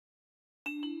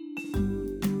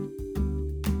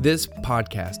This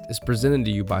podcast is presented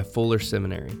to you by Fuller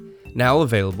Seminary. Now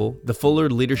available, the Fuller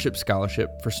Leadership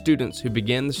Scholarship for students who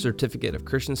begin the Certificate of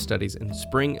Christian Studies in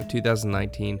spring of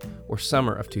 2019 or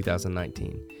summer of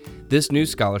 2019. This new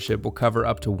scholarship will cover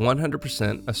up to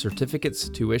 100% of certificate's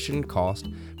tuition cost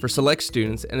for select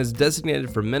students and is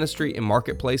designated for ministry and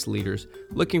marketplace leaders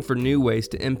looking for new ways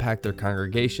to impact their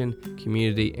congregation,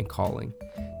 community, and calling.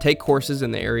 Take courses in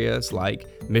the areas like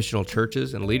missional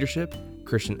churches and leadership,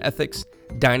 Christian ethics,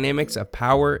 dynamics of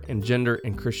power, and gender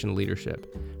and Christian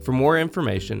leadership. For more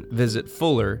information, visit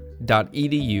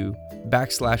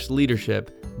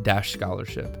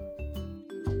fuller.edu/leadership-scholarship.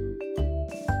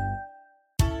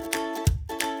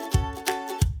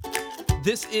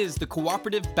 This is the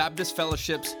Cooperative Baptist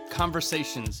Fellowship's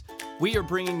Conversations. We are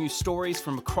bringing you stories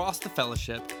from across the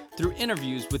fellowship through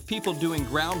interviews with people doing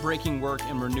groundbreaking work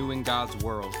in renewing God's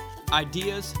world.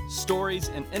 Ideas, stories,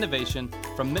 and innovation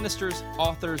from ministers,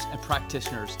 authors, and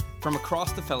practitioners from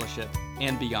across the fellowship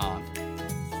and beyond.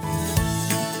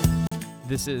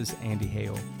 This is Andy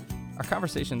Hale. Our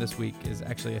conversation this week is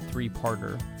actually a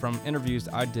three-parter from interviews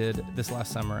I did this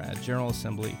last summer at General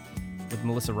Assembly with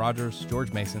Melissa Rogers,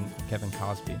 George Mason, and Kevin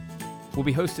Cosby. We'll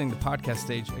be hosting the podcast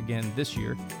stage again this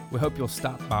year. We hope you'll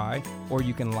stop by, or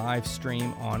you can live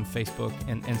stream on Facebook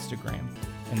and Instagram.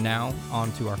 And now,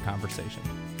 on to our conversation.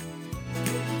 Dr.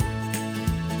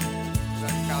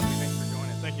 Cosby, thanks for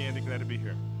joining us. Thank you, Andy. Glad to be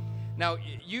here. Now,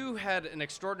 you had an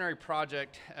extraordinary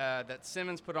project that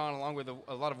Simmons put on along with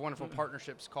a lot of wonderful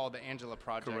partnerships called the Angela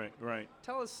Project. Correct, right.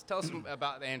 Tell us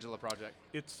about the Angela Project.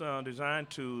 It's designed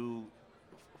to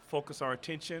focus our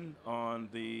attention on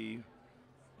the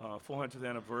 400th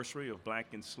anniversary of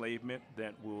Black enslavement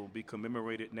that will be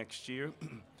commemorated next year,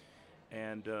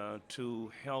 and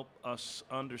to help us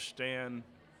understand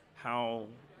how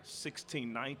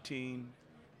 1619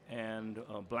 and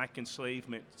Black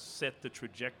enslavement set the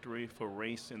trajectory for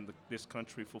race in this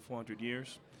country for 400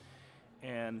 years.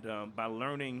 And by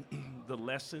learning the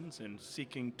lessons and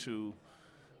seeking to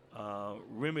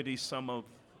remedy some of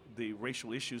the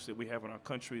racial issues that we have in our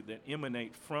country that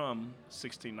emanate from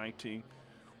 1619,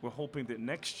 we're hoping that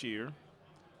next year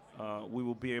we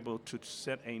will be able to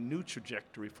set a new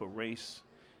trajectory for race,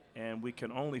 and we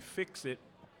can only fix it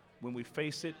when we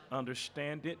face it,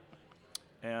 understand it,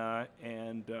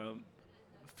 and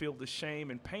feel the shame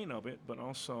and pain of it, but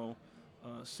also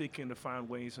seeking to find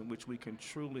ways in which we can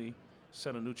truly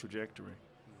set a new trajectory.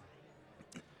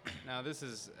 Now, this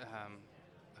is a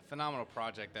phenomenal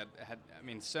project that had,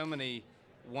 so many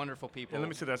wonderful people. And let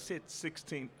me say that I said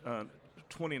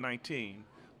 2019,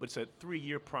 but it's a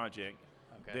 3-year project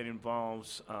that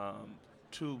involves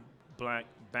 2 Black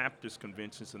Baptist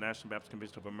conventions, the National Baptist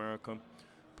Convention of America,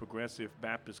 Progressive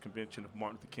Baptist Convention of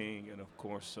Martin Luther King, and of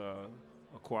course, a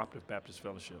Cooperative Baptist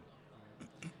Fellowship.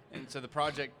 And so the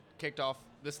project kicked off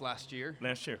this last year?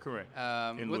 Last year, correct,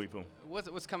 in Louisville.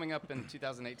 What's coming up in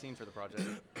 2018 for the project?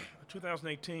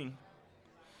 2018,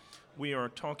 we are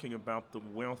talking about the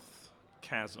wealth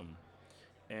chasm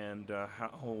and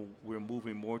how we're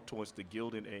moving more towards the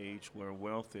Gilded Age, where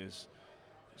wealth is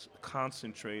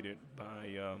concentrated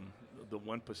by the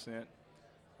 1%.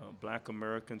 Black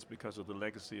Americans, because of the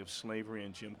legacy of slavery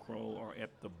and Jim Crow, are at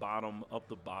the bottom of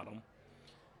the bottom.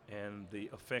 And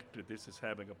the effect that this is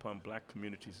having upon Black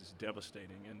communities is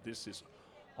devastating. And this is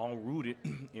all rooted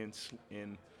in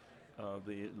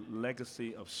the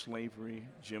legacy of slavery,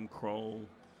 Jim Crow,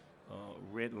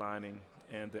 redlining,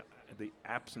 and the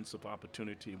absence of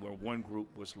opportunity, where one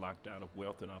group was locked out of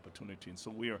wealth and opportunity. And so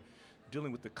we are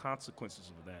dealing with the consequences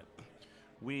of that.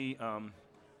 We,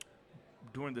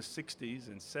 during the 60s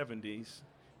and 70s,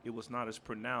 it was not as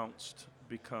pronounced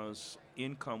because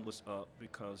income was up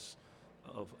because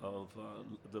of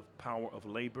the power of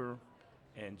labor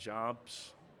and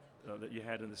jobs that you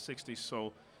had in the 60s.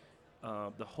 So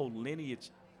the whole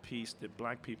lineage piece that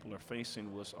Black people are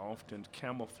facing was often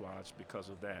camouflaged because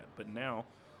of that. But now,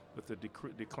 with the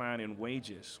decline in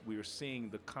wages, we are seeing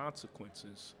the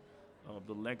consequences of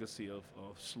the legacy of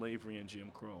slavery and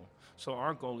Jim Crow. So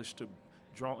our goal is to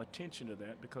draw attention to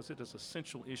that because it is a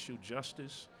central issue.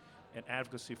 Justice and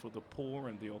advocacy for the poor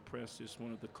and the oppressed is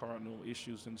one of the cardinal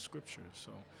issues in Scripture.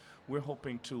 So we're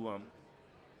hoping to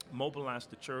mobilize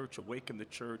the church, awaken the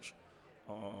church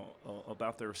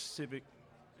about their civic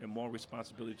and moral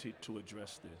responsibility to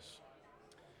address this.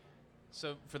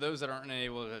 So for those that aren't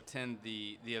able to attend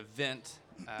the event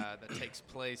that takes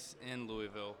place in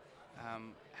Louisville,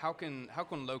 how can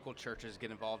local churches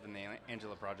get involved in the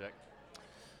Angela Project?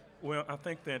 Well, I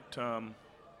think that I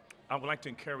would like to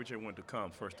encourage everyone to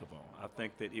come, first of all. I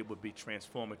think that it would be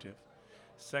transformative.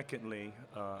 Secondly,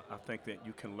 I think that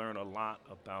you can learn a lot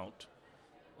about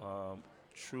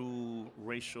true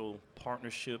racial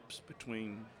partnerships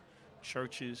between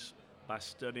churches by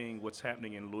studying what's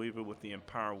happening in Louisville with the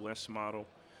Empower West model.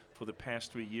 For the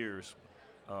past 3 years,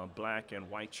 black and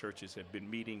white churches have been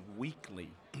meeting weekly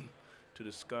to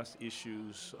discuss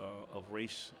issues of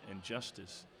race and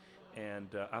justice. And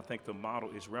I think the model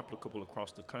is replicable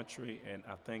across the country, and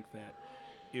I think that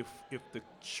if the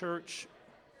church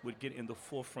would get in the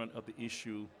forefront of the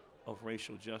issue of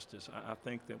racial justice, I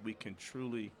think that we can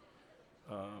truly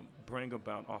bring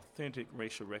about authentic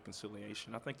racial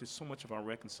reconciliation. I think that so much of our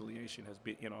reconciliation has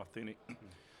been inauthentic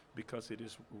because it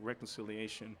is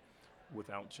reconciliation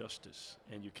without justice,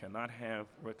 and you cannot have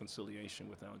reconciliation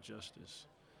without justice.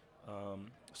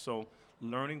 So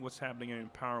learning what's happening in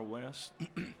Empower West,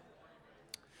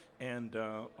 and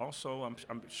also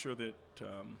I'm sure that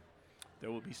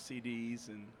there will be CDs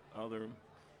and other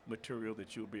material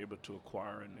that you'll be able to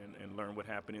acquire and learn what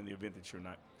happened in the event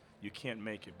that you can't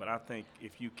make it. But I think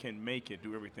if you can make it,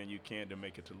 do everything you can to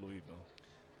make it to Louisville.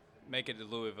 Make it to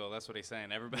Louisville. That's what he's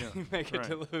saying. Everybody Yeah, make it right.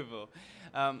 to Louisville.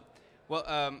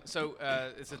 So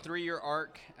it's a 3-year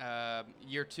arc.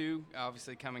 Year 2,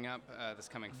 obviously, coming up this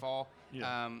coming fall.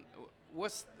 Yeah.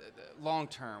 What's the long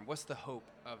term? What's the hope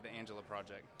of the Angela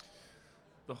Project?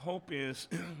 The hope is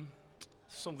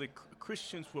so that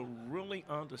Christians will really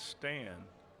understand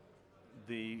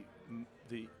the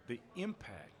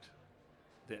impact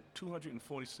that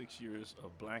 246 years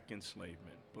of black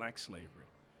enslavement, black slavery,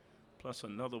 plus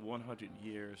another 100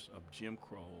 years of Jim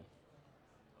Crow,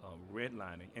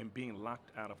 redlining, and being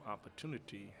locked out of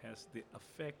opportunity has the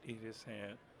effect it has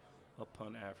had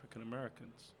upon African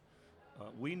Americans.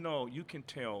 We know, you can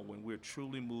tell when we're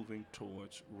truly moving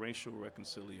towards racial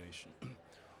reconciliation,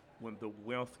 when the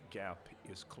wealth gap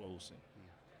is closing.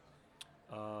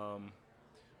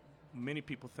 Many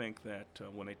people think that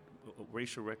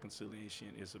racial reconciliation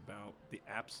is about the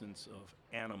absence of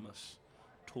animus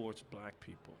towards black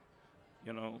people.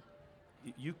 You know,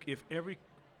 if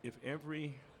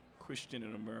every Christian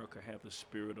in America had the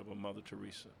spirit of a Mother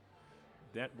Teresa,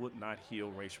 that would not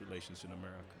heal race relations in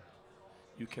America.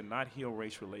 You cannot heal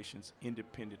race relations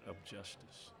independent of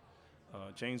justice.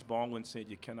 James Baldwin said,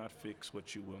 "You cannot fix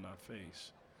what you will not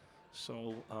face."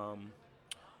 So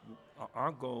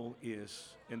our goal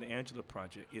is, in the Angela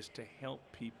Project, is to help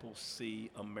people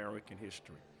see American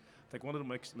history. I think one of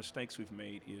the mistakes we've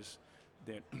made is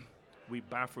that we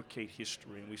bifurcate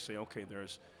history and we say, okay,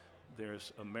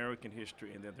 there's American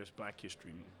history and then there's black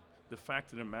history. The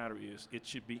fact of the matter is it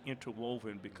should be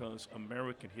interwoven because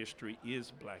American history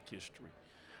is black history.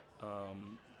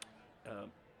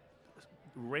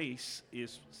 Race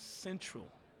is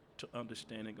central to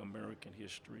understanding American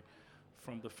history,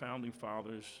 from the founding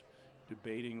fathers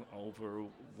debating over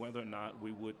whether or not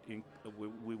we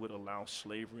would allow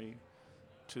slavery,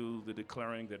 to the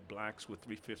declaring that blacks were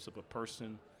 3/5 of a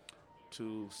person,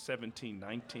 to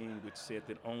 1719, which said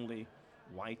that only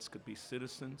whites could be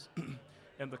citizens,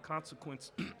 and the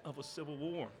consequence of a civil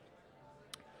war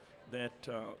that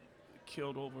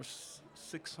killed over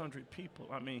 600 people.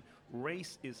 I mean,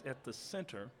 race is at the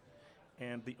center,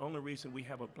 and the only reason we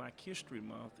have a Black History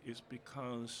Month is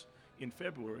because, in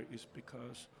February, is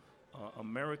because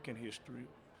American history,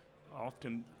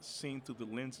 often seen through the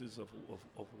lenses of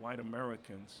white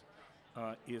Americans,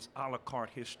 is a la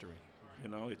carte history. You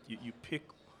know, you pick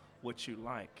what you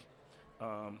like.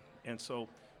 And so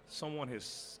someone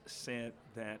has said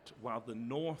that while the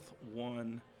North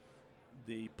won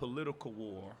the political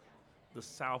war, the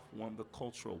South won the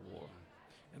cultural war.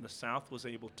 And the South was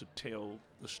able to tell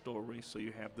the story. So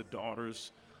you have the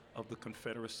Daughters of the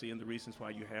Confederacy, and the reasons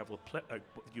why you have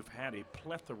you've had a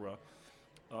plethora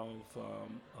of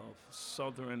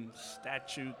Southern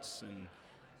statutes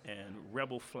and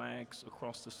rebel flags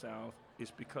across the South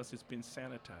is because it's been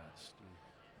sanitized.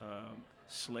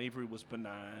 Slavery was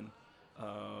benign.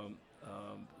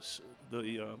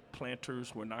 The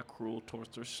planters were not cruel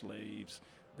towards their slaves.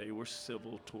 They were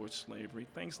civil towards slavery.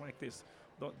 Things like this.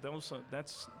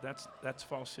 That's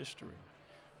false history.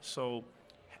 So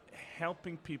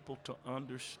helping people to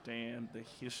understand the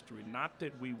history, not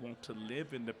that we want to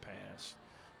live in the past,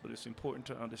 but it's important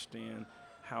to understand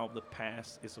how the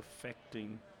past is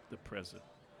affecting the present.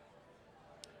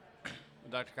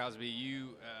 Dr. Cosby,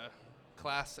 you,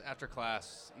 class after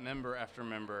class, member after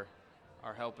member,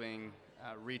 are helping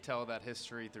retell that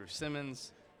history through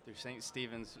Simmons, through St.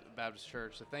 Stephen's Baptist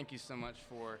Church. So thank you so much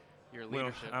for your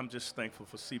leadership. Well, I'm just thankful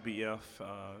for CBF.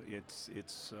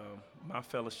 It's my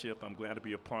fellowship. I'm glad to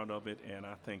be a part of it, and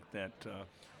I think that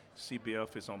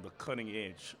CBF is on the cutting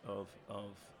edge of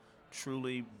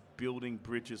truly building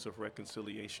bridges of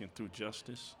reconciliation through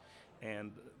justice.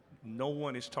 And no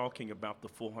one is talking about the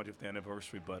 400th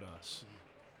anniversary but us.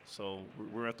 So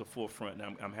we're at the forefront,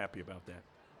 and I'm happy about that.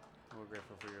 We're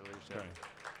grateful for your leadership. Okay.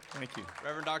 Thank you.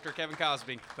 Reverend Dr. Kevin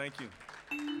Cosby. Thank you.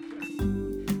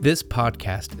 This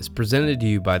podcast is presented to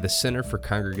you by the Center for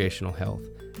Congregational Health.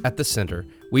 At the Center,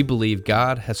 we believe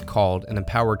God has called and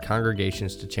empowered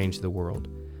congregations to change the world.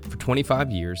 For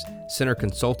 25 years, Center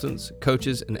consultants,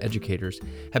 coaches, and educators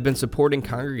have been supporting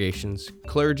congregations,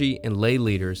 clergy, and lay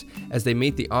leaders as they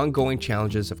meet the ongoing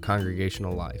challenges of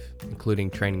congregational life, including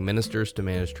training ministers to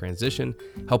manage transition,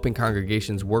 helping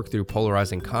congregations work through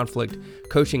polarizing conflict,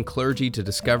 coaching clergy to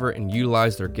discover and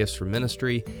utilize their gifts for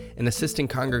ministry, and assisting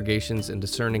congregations in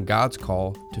discerning God's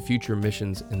call to future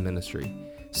missions and ministry.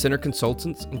 Center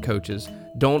consultants and coaches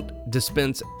don't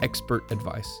dispense expert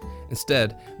advice.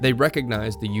 Instead, they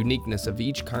recognize the uniqueness of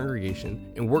each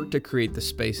congregation and work to create the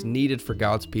space needed for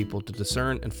God's people to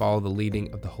discern and follow the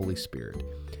leading of the Holy Spirit.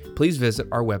 Please visit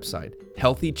our website,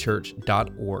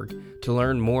 healthychurch.org, to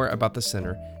learn more about the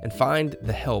Center and find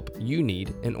the help you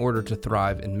need in order to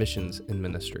thrive in missions and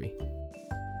ministry.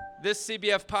 This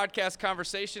CBF podcast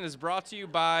conversation is brought to you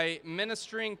by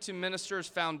Ministering to Ministers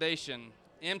Foundation.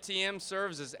 MTM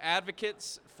serves as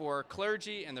advocates for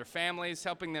clergy and their families,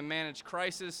 helping them manage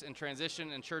crisis and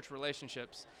transition in church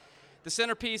relationships. The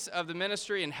centerpiece of the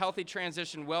Ministry and Healthy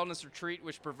Transition Wellness Retreat,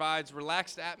 which provides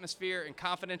relaxed atmosphere and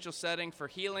confidential setting for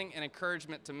healing and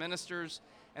encouragement to ministers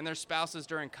and their spouses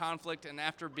during conflict and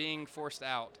after being forced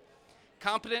out.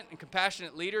 Competent and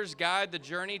compassionate leaders guide the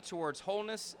journey towards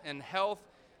wholeness and health,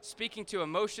 speaking to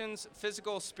emotions,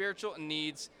 physical, spiritual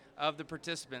needs of the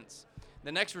participants.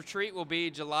 The next retreat will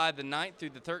be July the 9th through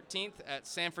the 13th at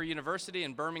Sanford University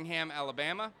in Birmingham,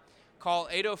 Alabama. Call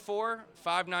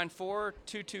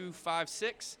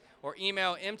 804-594-2256 or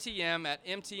email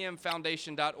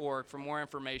mtm@mtmfoundation.org for more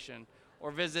information, or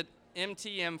visit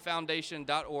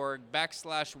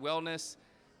mtmfoundation.org/wellness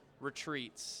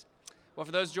retreats. Well,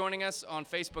 for those joining us on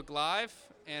Facebook Live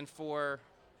and for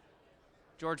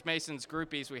George Mason's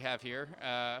groupies we have here,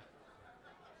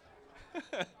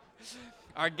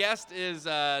 our guest is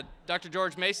Dr.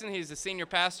 George Mason. He's the senior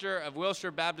pastor of Wilshire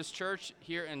Baptist Church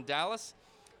here in Dallas.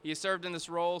 He has served in this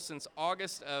role since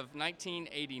August of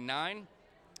 1989.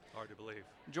 Hard to believe.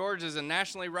 George is a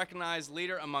nationally recognized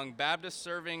leader among Baptists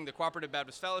serving the Cooperative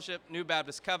Baptist Fellowship, New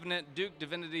Baptist Covenant, Duke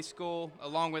Divinity School,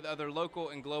 along with other local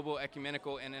and global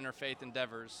ecumenical and interfaith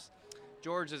endeavors.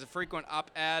 George is a frequent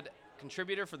op-ed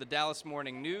contributor for the Dallas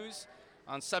Morning News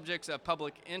on subjects of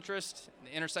public interest,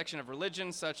 the intersection of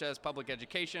religion, such as public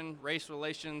education, race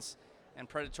relations, and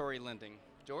predatory lending.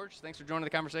 George, thanks for joining the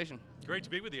conversation. Great to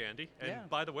be with you, Andy. And Yeah.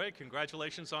 by the way,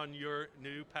 congratulations on your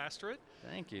new pastorate.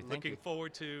 Thank you. Looking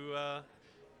forward to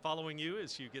following you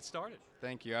as you get started.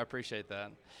 Thank you. I appreciate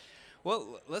that.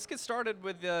 Well, let's get started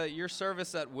with your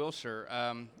service at Wilshire.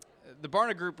 The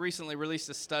Barna Group recently released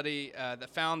a study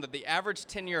that found that the average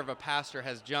tenure of a pastor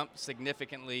has jumped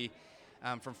significantly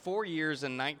from 4 years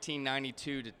in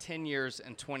 1992 to 10 years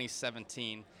in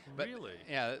 2017. But, Really?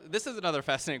 Yeah, this is another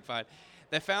fascinating find.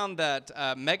 They found that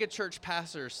megachurch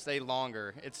pastors stay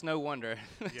longer. It's no wonder.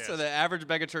 Yes. So the average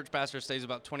megachurch pastor stays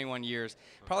about 21 years.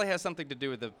 Probably has something to do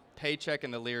with the paycheck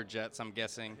and the Learjets, I'm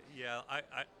guessing. Yeah,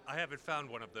 I haven't found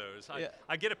one of those. Yeah.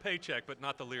 I get a paycheck, but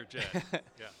not the Learjet.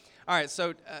 Yeah. All right,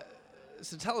 so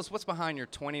tell us what's behind your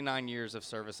 29 years of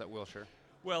service at Wilshire.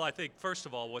 Well, I think first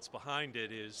of all, what's behind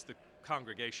it is the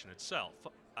congregation itself.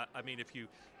 I mean, if you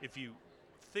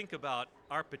think about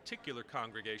our particular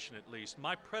congregation, at least,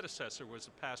 my predecessor was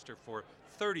a pastor for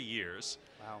 30 years.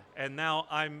 Wow. And now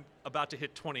I'm about to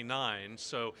hit 29.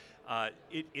 So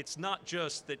it's not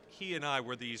just that he and I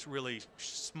were these really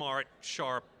smart,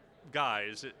 sharp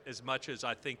guys, as much as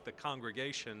I think the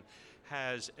congregation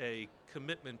has a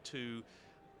commitment to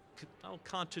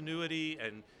continuity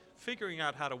and figuring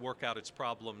out how to work out its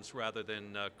problems rather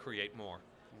than create more.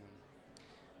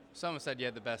 Someone said you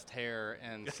had the best hair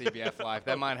in CBF life.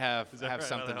 That might have right?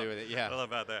 something to do with it. Yeah. I love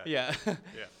about that. Yeah. Yeah.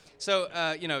 So,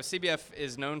 CBF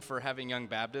is known for having young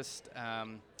Baptists.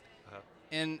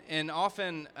 And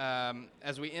often,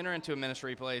 as we enter into a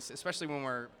ministry place, especially when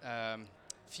we're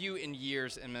few in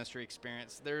years in ministry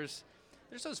experience, there's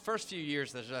those first few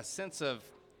years, there's a sense of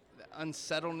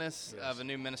unsettledness of a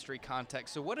new ministry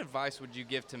context. So what advice would you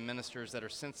give to ministers that are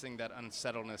sensing that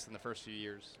unsettledness in the first few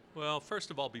years? Well,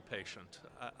 first of all, be patient.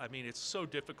 I mean, it's so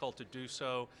difficult to do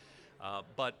so,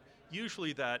 but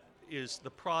usually that is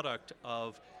the product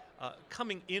of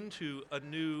coming into a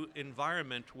new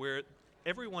environment where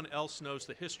everyone else knows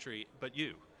the history but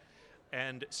you.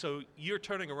 And so you're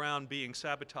turning around being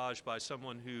sabotaged by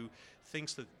someone who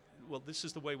thinks that well, this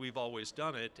is the way we've always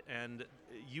done it, and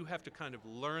you have to kind of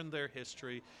learn their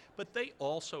history, but they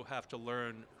also have to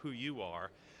learn who you are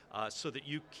so that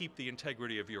you keep the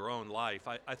integrity of your own life.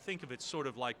 I think of it sort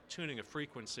of like tuning a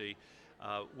frequency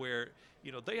where,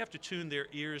 they have to tune their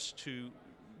ears to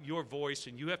your voice,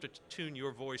 and you have to tune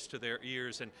your voice to their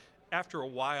ears, and after a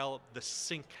while, the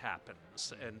sync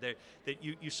happens, and that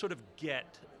you sort of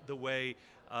get the way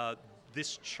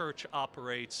this church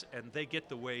operates, and they get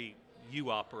the way you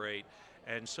operate.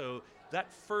 And so that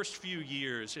first few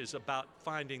years is about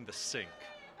finding the sync.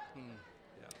 Yeah.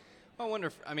 I wonder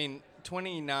if,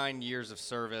 29 years of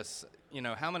service,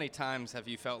 how many times have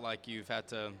you felt like you've had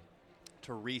to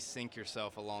resync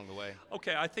yourself along the way?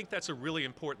 Okay, I think that's a really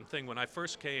important thing. When I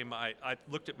first came, I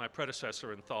looked at my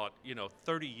predecessor and thought,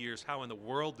 30 years, how in the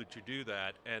world did you do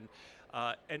that? And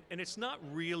it's not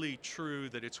really true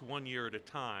that it's 1 year at a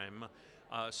time,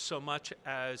 so much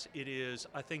as it is,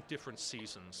 I think, different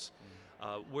seasons,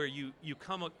 where you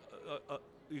come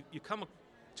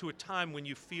to a time when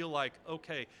you feel like,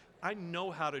 okay, I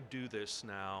know how to do this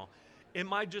now.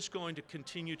 Am I just going to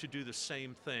continue to do the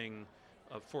same thing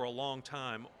for a long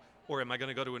time, or am I going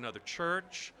to go to another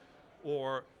church,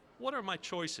 or what are my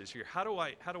choices here? How do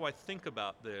I think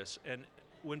about this? And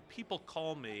when people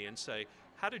call me and say,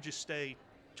 how did you stay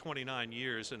 29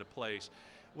 years in a place?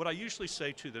 What I usually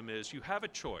say to them is, you have a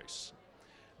choice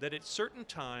that at certain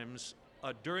times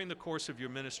during the course of your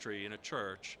ministry in a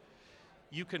church,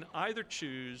 you can either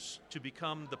choose to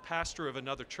become the pastor of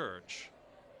another church,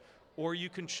 or you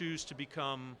can choose to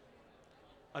become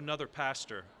another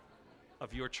pastor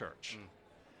of your church.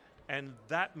 And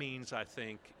that means, I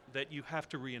think, that you have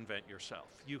to reinvent yourself.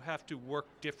 You have to work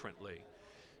differently.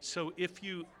 So if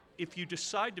you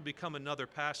decide to become another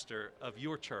pastor of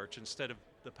your church instead of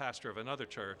the pastor of another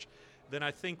church, then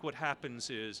I think what happens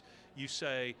is you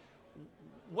say,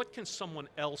 what can someone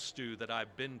else do that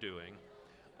I've been doing?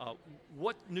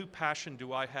 What new passion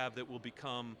do I have that will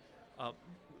become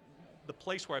the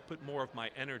place where I put more of my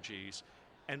energies?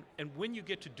 And when you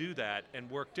get to do that and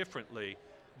work differently,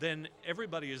 then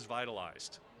everybody is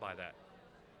vitalized by that.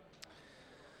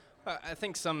 I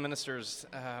think some ministers,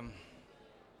 I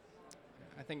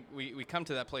think we come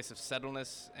to that place of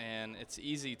settledness, and it's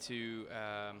easy to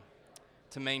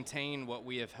maintain what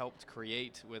we have helped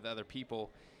create with other people.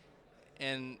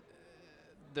 And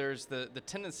there's the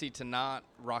tendency to not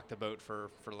rock the boat,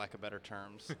 for lack of better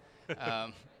terms.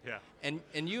 Yeah.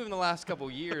 And you in the last couple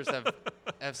of years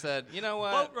have said, you know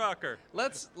what? Boat rocker.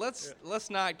 Let's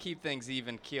not keep things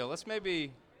even keel. Let's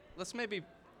maybe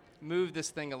move this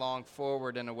thing along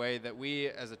forward in a way that we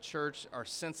as a church are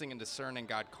sensing and discerning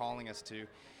God calling us to.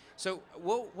 So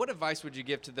what advice would you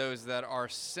give to those that are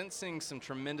sensing some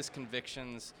tremendous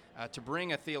convictions to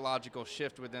bring a theological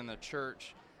shift within the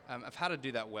church of how to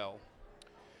do that well?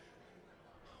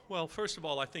 Well, first of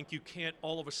all, I think you can't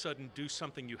all of a sudden do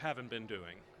something you haven't been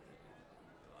doing.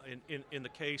 In the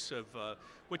case of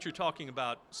what you're talking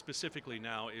about specifically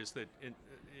now is that in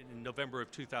November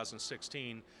of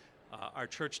 2016, our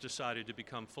church decided to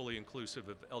become fully inclusive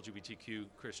of LGBTQ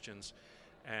Christians,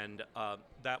 and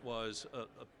that was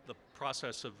the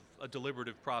process of a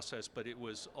deliberative process, but it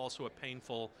was also a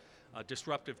painful,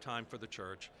 disruptive time for the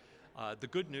church. The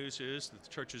good news is that the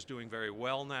church is doing very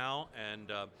well now,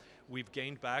 and we've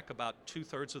gained back about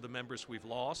 2/3 of the members we've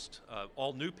lost.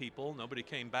 All new people, nobody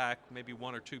came back, maybe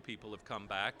 1 or 2 people have come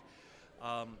back.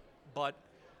 But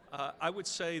I would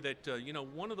say that,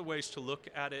 one of the ways to look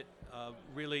at it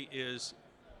really is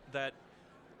that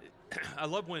I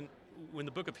love when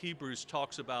the book of Hebrews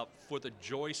talks about for the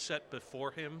joy set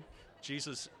before him,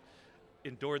 Jesus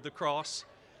endured the cross.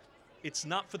 It's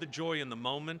not for the joy in the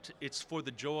moment, it's for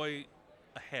the joy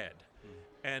ahead.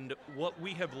 And what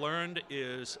we have learned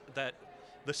is that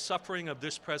the suffering of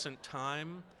this present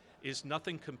time is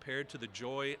nothing compared to the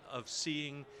joy of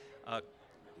seeing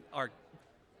our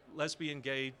lesbian,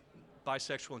 gay,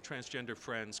 bisexual, and transgender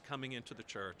friends coming into the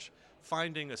church,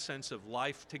 finding a sense of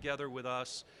life together with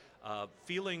us,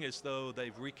 feeling as though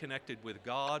they've reconnected with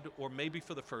God, or maybe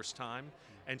for the first time,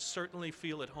 and certainly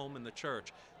feel at home in the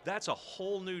church. That's a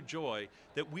whole new joy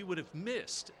that we would have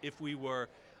missed if we were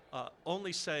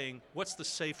only saying, what's the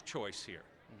safe choice here?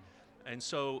 And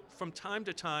so from time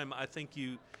to time, I think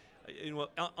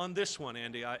on this one,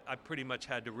 Andy, I pretty much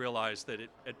had to realize that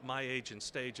at my age and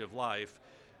stage of life,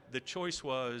 the choice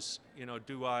was,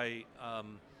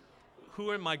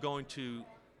 who am I going to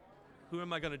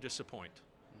disappoint?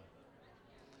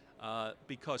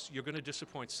 Because you're going to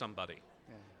disappoint somebody.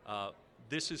 Yeah.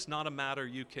 This is not a matter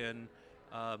you can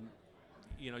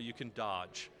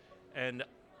dodge. And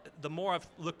the more I've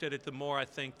looked at it, the more I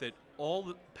think that all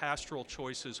the pastoral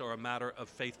choices are a matter of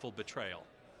faithful betrayal.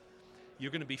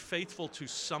 You're going to be faithful to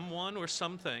someone or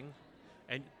something,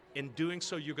 and in doing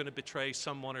so, you're going to betray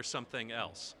someone or something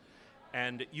else.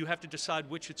 And you have to decide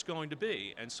which it's going to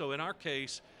be. And so in our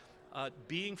case,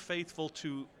 being faithful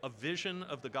to a vision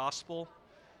of the gospel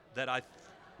that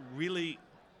really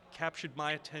captured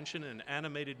my attention and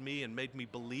animated me and made me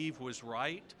believe was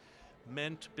right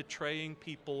meant betraying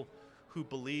people who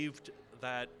believed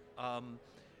that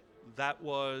that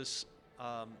was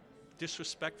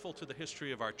disrespectful to the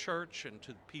history of our church and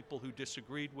to people who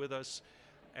disagreed with us,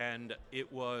 and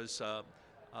it was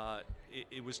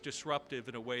disruptive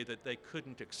in a way that they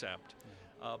couldn't accept.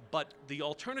 But the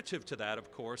alternative to that,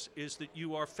 of course, is that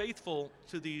you are faithful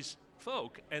to these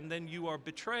folk, and then you are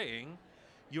betraying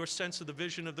your sense of the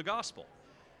vision of the gospel.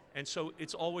 And so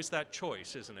it's always that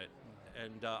choice, isn't it?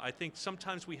 And I think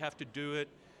sometimes we have to do it.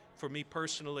 For me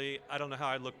personally, I don't know how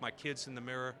I'd look my kids in the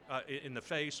mirror, in the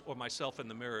face, or myself in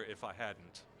the mirror if I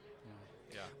hadn't.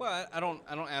 Yeah. Well, I don't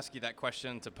ask you that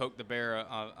question to poke the bear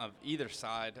of either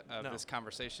side of this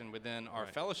conversation within our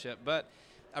fellowship, but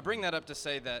I bring that up to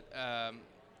say that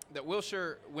that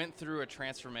Wilshire went through a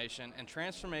transformation, and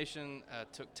transformation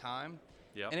took time,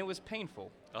 and it was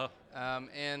painful.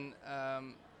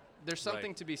 There's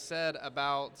something to be said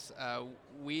about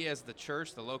we as the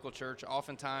church, the local church,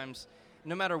 oftentimes,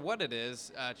 no matter what it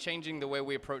is, changing the way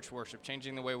we approach worship,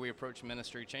 changing the way we approach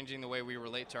ministry, changing the way we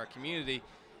relate to our community.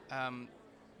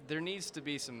 There needs to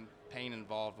be some pain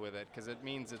involved with it because it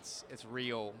means it's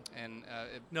real. And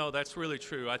no, that's really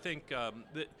true. I think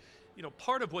that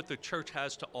part of what the church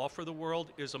has to offer the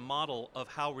world is a model of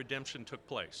how redemption took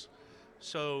place.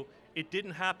 So it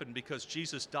didn't happen because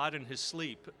Jesus died in his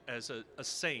sleep as a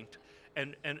saint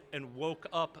and woke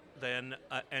up then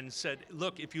and said,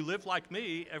 look, if you live like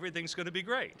me, everything's going to be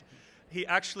great. He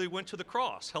actually went to the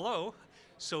cross. Hello.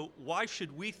 So why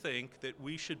should we think that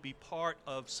we should be part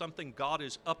of something God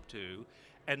is up to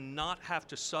and not have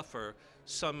to suffer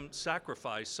some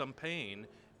sacrifice, some pain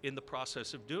in the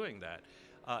process of doing that?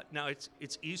 Now,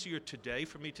 it's easier today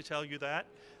for me to tell you that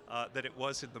than it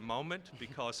was in the moment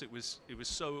because it was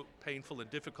so painful and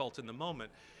difficult in the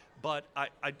moment. But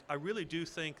I really do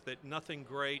think that nothing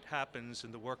great happens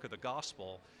in the work of the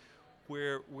gospel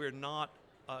where we're not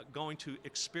going to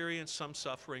experience some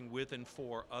suffering with and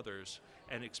for others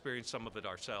and experience some of it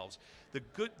ourselves.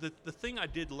 The thing I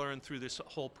did learn through this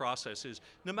whole process is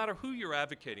no matter who you're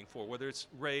advocating for, whether it's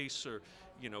race or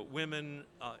women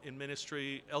in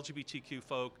ministry, LGBTQ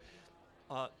folk,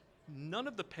 none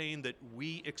of the pain that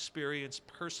we experience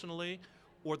personally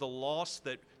or the loss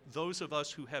that those of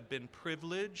us who have been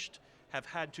privileged have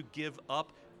had to give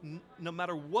up, no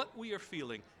matter what we are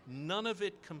feeling, none of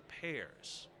it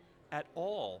compares at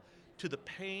all to the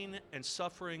pain and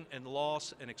suffering and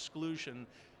loss and exclusion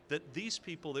that these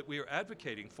people that we are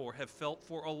advocating for have felt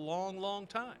for a long, long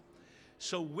time.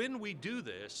 So when we do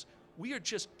this, we are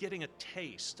just getting a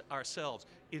taste ourselves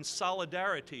in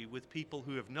solidarity with people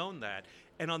who have known that.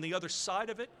 And on the other side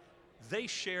of it, they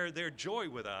share their joy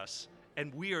with us,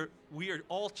 and we are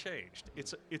all changed.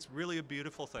 It's really a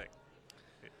beautiful thing.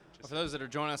 For those that are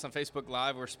joining us on Facebook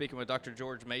Live, we're speaking with Dr.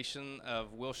 George Mason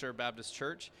of Wilshire Baptist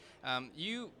Church.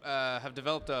 You have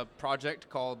developed a project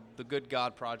called the Good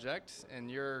God Project,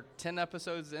 and you're 10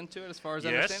 episodes into it, as far as I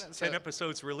understand it. Yes, 10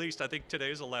 episodes released. I think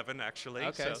today is 11, actually.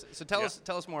 Okay, so tell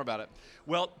us more about it.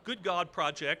 Well, Good God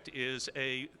Project is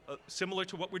similar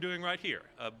to what we're doing right here,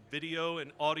 a video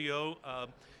and audio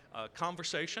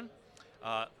conversation.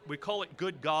 We call it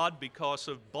Good God because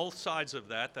of both sides of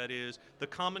that. That is the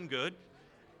common good,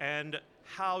 and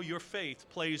how your faith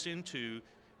plays into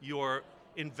your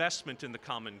investment in the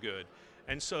common good.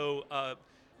 And so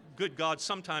good God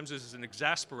sometimes is an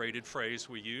exasperated phrase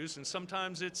we use, and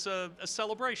sometimes it's a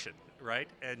celebration, right?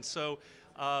 And so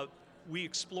we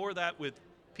explore that with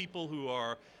people who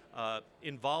are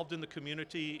involved in the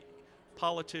community,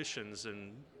 politicians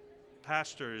and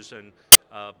pastors and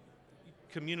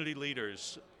community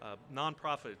leaders,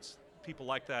 nonprofits, people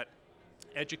like that,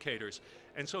 educators.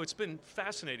 And so it's been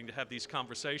fascinating to have these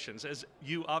conversations, as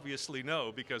you obviously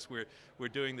know, because we're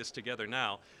doing this together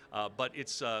now. But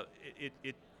it's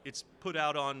put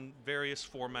out on various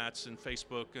formats in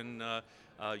Facebook and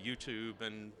YouTube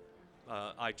and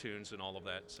iTunes and all of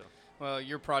that. So. Well,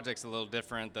 your project's a little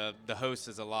different. The host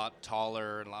is a lot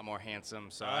taller and a lot more handsome.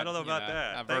 So I don't know about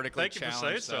that. I'm vertically Thank you for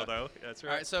challenged. saying so, though. That's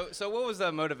right. All right. So what was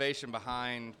the motivation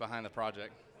behind the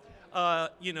project?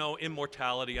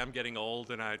 Immortality. I'm getting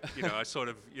old, and I sort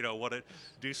of, want to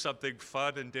do something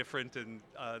fun and different, and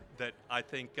that I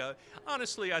think,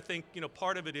 honestly,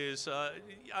 part of it is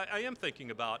I am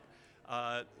thinking about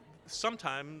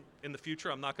sometime in the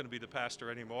future, I'm not going to be the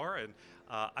pastor anymore, and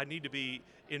I need to be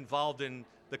involved in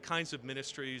the kinds of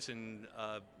ministries and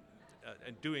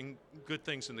doing good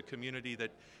things in the community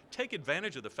that take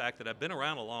advantage of the fact that I've been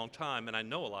around a long time and I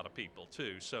know a lot of people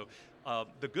too. So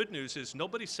the good news is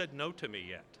nobody said no to me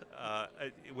yet.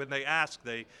 When they ask,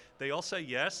 they all say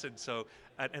yes, and so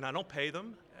and I don't pay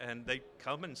them, and they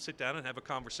come and sit down and have a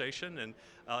conversation, and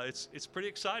it's pretty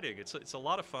exciting. It's a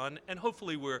lot of fun, and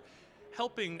hopefully we're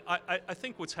helping. I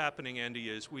think what's happening, Andy,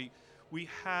 is we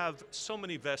have so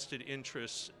many vested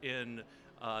interests in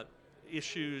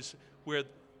issues where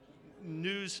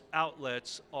news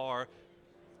outlets are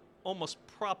almost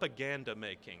propaganda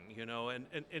making, you know, and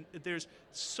there's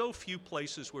so few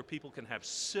places where people can have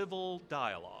civil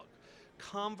dialogue,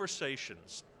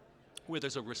 conversations, where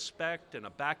there's a respect and a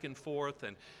back and forth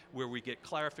and where we get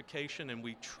clarification and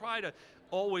we try to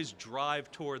always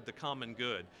drive toward the common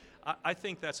good. I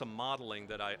think that's a modeling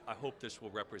that I hope this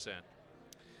will represent.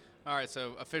 All right,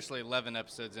 so officially 11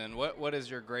 episodes in. What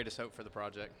is your greatest hope for the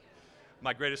project?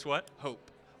 My greatest what? Hope.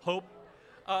 Hope.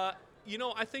 You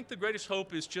know, I think the greatest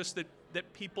hope is just that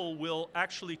people will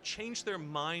actually change their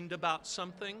mind about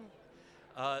something.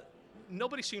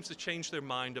 Nobody seems to change their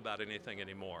mind about anything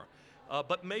anymore.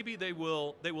 But maybe they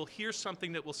will hear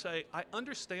something that will say, I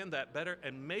understand that better,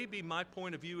 and maybe my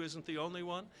point of view isn't the only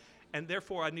one, and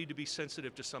therefore I need to be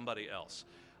sensitive to somebody else.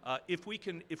 If we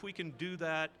can do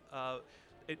that,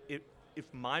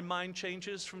 if my mind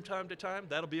changes from time to time,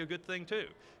 that'll be a good thing too,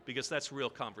 because that's real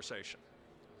conversation.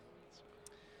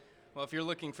 Well, if you're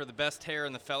looking for the best hair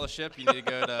in the fellowship, you need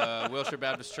to go to Wilshire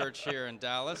Baptist Church here in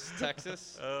Dallas,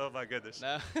 Texas. Oh, my goodness.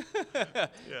 No? Yeah.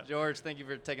 George, thank you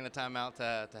for taking the time out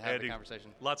to have Andy, the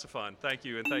conversation. Lots of fun. Thank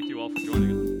you, and thank you all for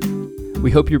joining us.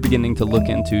 We hope you're beginning to look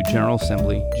into General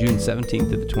Assembly, June 17th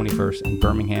to the 21st in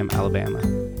Birmingham, Alabama.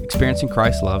 Experiencing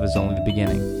Christ's love is only the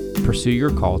beginning. Pursue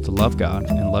your call to love God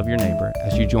and love your neighbor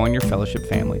as you join your fellowship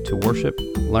family to worship,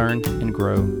 learn, and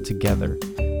grow together.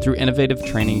 Through innovative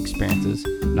training experiences,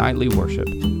 nightly worship,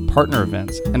 partner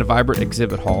events, and a vibrant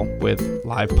exhibit hall with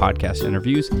live podcast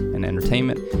interviews and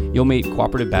entertainment, you'll meet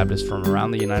cooperative Baptists from around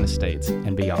the United States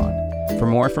and beyond. For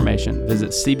more information,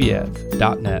 visit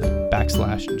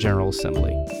cbf.net/General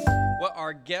Assembly. Well,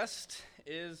 our guest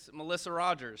is Melissa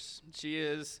Rogers. She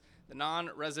is the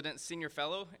non-resident senior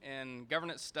fellow in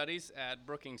governance studies at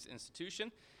Brookings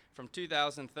Institution. From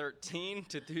 2013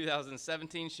 to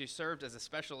 2017, she served as a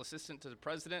special assistant to the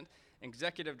president,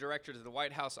 executive director to the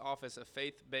White House Office of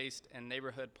Faith-Based and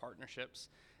Neighborhood Partnerships.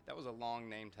 That was a long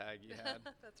name tag you had.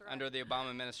 That's right. Under the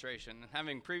Obama administration. And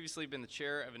having previously been the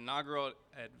chair of inaugural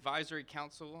advisory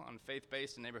council on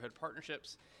faith-based and neighborhood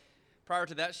partnerships. Prior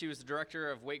to that, she was the director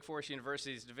of Wake Forest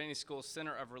University's Divinity School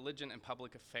Center of Religion and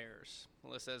Public Affairs.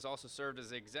 Melissa has also served as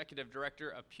the executive director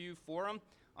of Pew Forum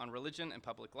on Religion and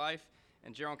Public Life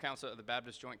and general counsel of the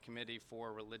Baptist Joint Committee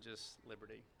for Religious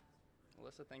Liberty.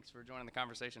 Melissa, thanks for joining the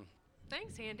conversation.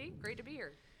 Thanks, Andy. Great to be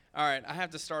here. All right, I have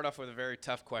to start off with a very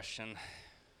tough question.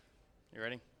 You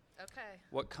ready? Okay.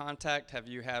 What contact have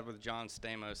you had with John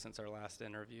Stamos since our last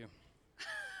interview?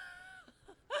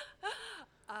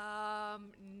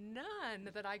 None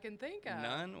that I can think of.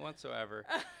 None whatsoever.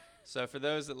 So for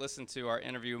those that listened to our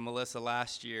interview with Melissa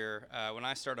last year, when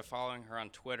I started following her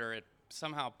on Twitter, it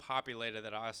somehow populated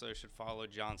that I also should follow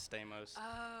John Stamos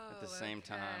at the same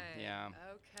time. Yeah. Okay.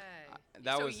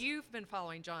 That so was you've been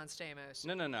following John Stamos.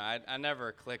 No. I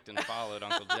never clicked and followed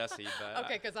Uncle Jesse, but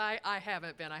Okay, because I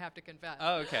haven't been. I have to confess.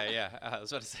 Oh, okay, yeah. I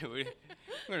was about to say we're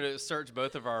going to search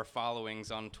both of our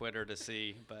followings on Twitter to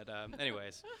see. But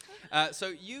anyways, so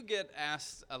you get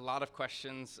asked a lot of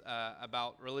questions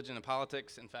about religion and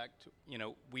politics. In fact, you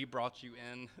know, we brought you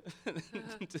in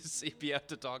to CPF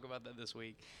to talk about that this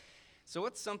week. So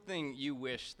what's something you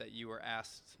wish that you were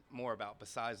asked more about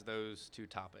besides those two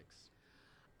topics?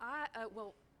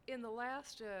 Well, in the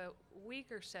last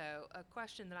week or so, a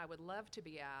question that I would love to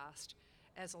be asked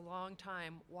as a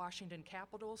longtime Washington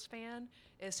Capitals fan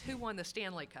is who won the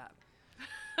Stanley Cup?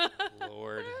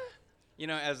 Lord. You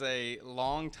know, as a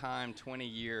longtime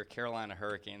 20-year Carolina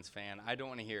Hurricanes fan, I don't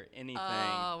want to hear anything.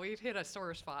 Oh, we've hit a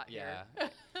sore spot here.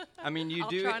 I mean, I'll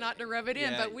try not to rub it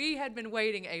in, but we had been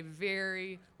waiting a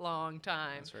very long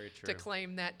time That's very true. to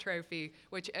claim that trophy,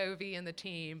 which Ovi and the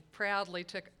team proudly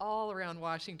took all around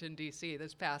Washington, D.C.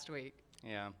 this past week.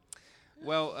 Yeah.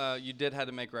 Well, you did have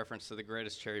to make reference to the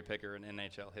greatest cherry picker in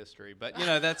NHL history. But, you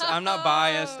know, I'm not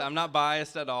biased. I'm not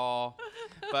biased at all.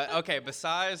 But, okay,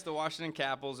 besides the Washington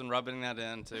Capitals and rubbing that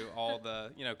into all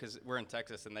the, you know, because we're in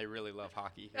Texas and they really love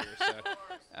hockey here.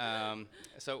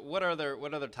 So what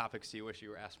other topics do you wish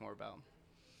you were asked more about?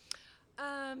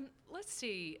 Let's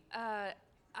see. I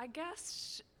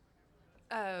guess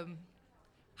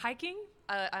Hiking.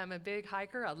 I'm a big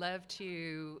hiker. I love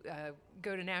to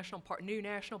go to new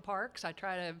national parks. I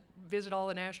try to visit all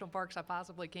the national parks I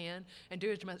possibly can and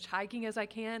do as much hiking as I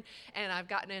can. And I've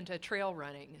gotten into trail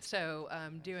running, so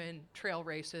doing trail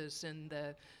races in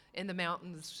the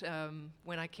mountains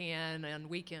when I can on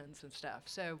weekends and stuff.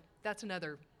 So that's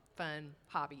another fun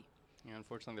hobby. Yeah,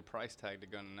 unfortunately, the price tag to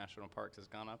go into national parks has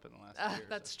gone up in the last year.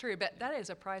 That's true, but that is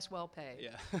a price well paid.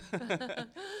 Yeah.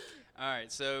 All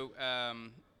right. So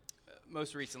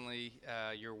most recently,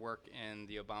 your work in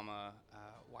the Obama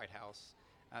White House.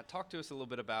 Talk to us a little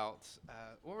bit about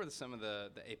what were some of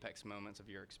the apex moments of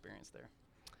your experience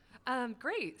there?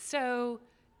 Great. So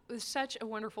it was such a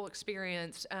wonderful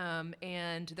experience,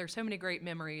 and there's so many great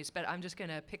memories, but I'm just going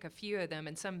to pick a few of them,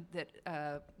 and some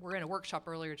that were in a workshop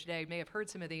earlier today may have heard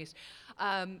some of these.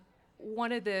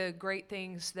 One of the great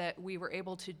things that we were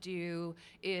able to do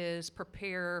is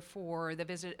prepare for the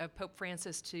visit of Pope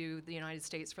Francis to the United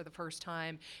States for the first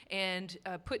time and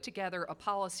put together a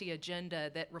policy agenda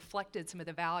that reflected some of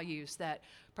the values that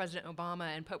President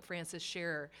Obama and Pope Francis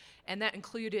share. And that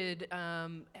included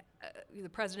the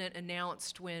president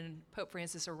announced when Pope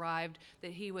Francis arrived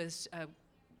that he was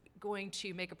going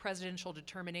to make a presidential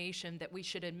determination that we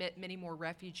should admit many more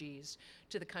refugees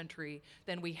to the country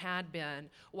than we had been,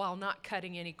 while not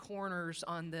cutting any corners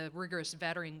on the rigorous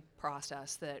vetting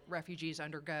process that refugees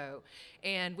undergo.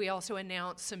 And we also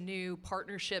announced some new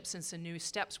partnerships and some new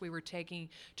steps we were taking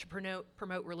to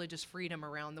promote religious freedom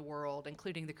around the world,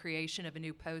 including the creation of a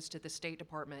new post at the State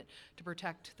Department to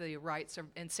protect the rights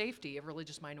and safety of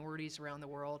religious minorities around the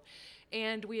world.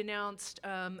 And we announced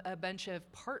a bunch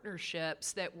of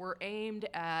partnerships that were aimed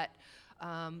at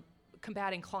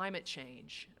combating climate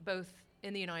change, both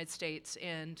in the United States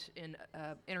and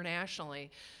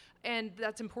internationally. And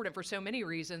that's important for so many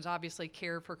reasons. Obviously,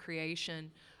 care for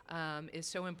creation is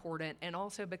so important, and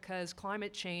also because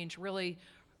climate change really,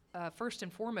 first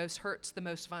and foremost, hurts the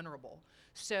most vulnerable.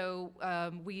 So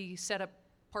we set up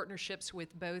partnerships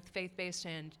with both faith-based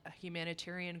and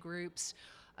humanitarian groups,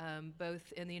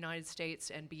 both in the United States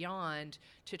and beyond,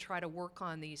 to try to work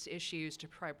on these issues, to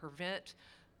try to prevent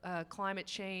climate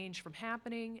change from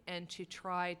happening, and to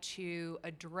try to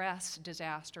address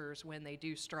disasters when they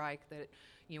do strike that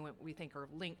we think are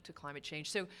linked to climate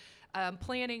change. So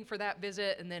planning for that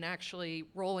visit and then actually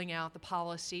rolling out the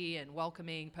policy and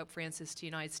welcoming Pope Francis to the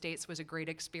United States was a great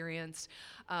experience.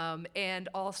 And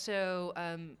also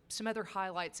some other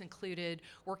highlights included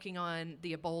working on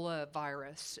the Ebola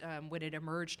virus when it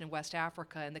emerged in West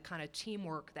Africa, and the kind of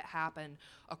teamwork that happened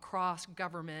across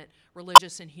government,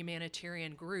 religious, and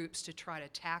humanitarian groups to try to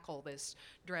tackle this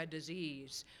dread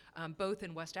disease, both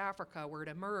in West Africa where it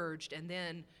emerged, and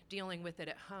then dealing with it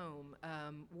at home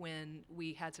when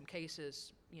we had some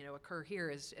cases occur here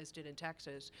as did in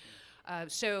Texas.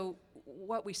 So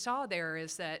what we saw there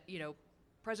is that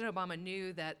President Obama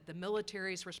knew that the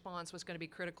military's response was going to be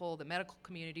critical, the medical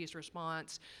community's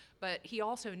response, but he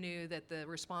also knew that the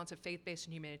response of faith-based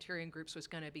and humanitarian groups was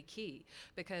going to be key,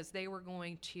 because they were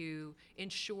going to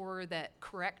ensure that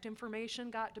correct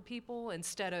information got to people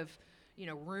instead of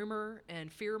rumor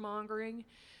and fear-mongering.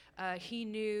 He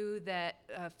knew that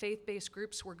faith-based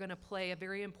groups were going to play a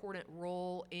very important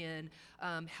role in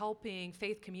helping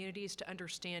faith communities to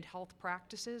understand health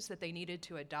practices that they needed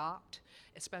to adopt,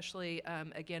 especially,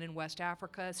 again, in West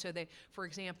Africa. So for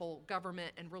example,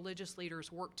 government and religious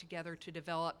leaders worked together to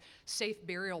develop safe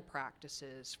burial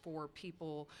practices for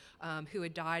people who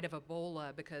had died of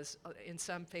Ebola, because in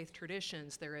some faith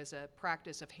traditions, there is a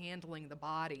practice of handling the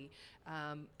body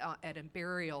at a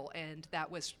burial, and that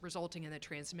was resulting in the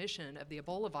transmission of the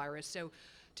Ebola virus. So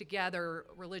together,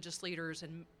 religious leaders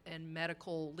and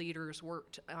medical leaders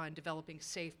worked on developing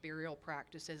safe burial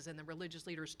practices, and the religious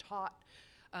leaders taught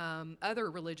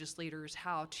other religious leaders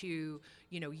how to,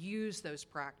 use those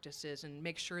practices and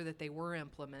make sure that they were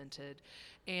implemented.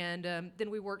 And then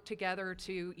we worked together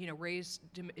to,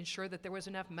 to ensure that there was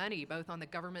enough money, both on the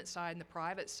government side and the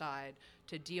private side,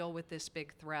 to deal with this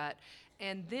big threat.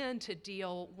 And then to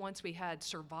deal, once we had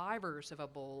survivors of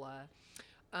Ebola,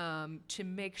 to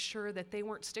make sure that they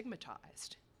weren't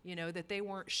stigmatized, that they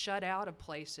weren't shut out of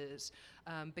places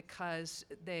because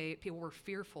people were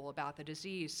fearful about the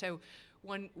disease. So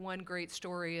one great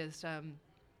story is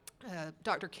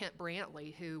Dr. Kent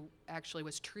Brantley, who actually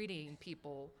was treating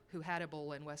people who had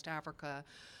Ebola in West Africa.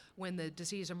 When the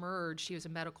disease emerged, he was a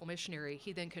medical missionary.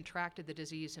 He then contracted the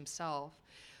disease himself,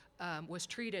 was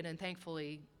treated, and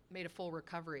thankfully made a full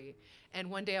recovery. And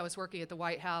one day I was working at the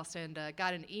White House and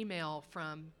got an email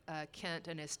from Kent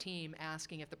and his team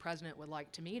asking if the president would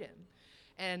like to meet him.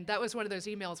 And that was one of those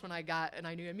emails when I got, and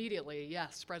I knew immediately,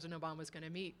 yes, President Obama was going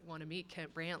to want to meet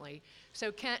Kent Brantley.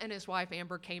 So Kent and his wife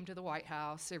Amber came to the White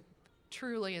House. They're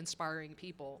truly inspiring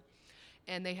people.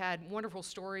 And they had wonderful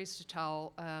stories to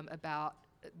tell about,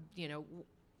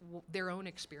 their own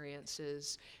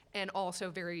experiences, and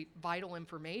also very vital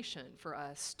information for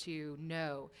us to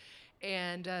know.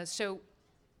 And so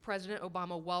President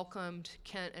Obama welcomed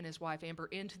Kent and his wife Amber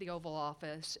into the Oval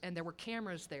Office, and there were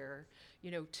cameras there,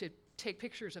 to take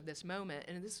pictures of this moment.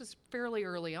 And this was fairly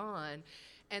early on,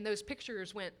 and those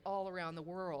pictures went all around the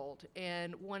world.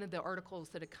 And one of the articles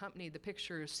that accompanied the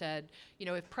pictures said,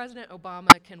 if President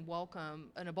Obama can welcome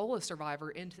an Ebola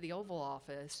survivor into the Oval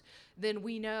Office, then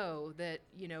we know that,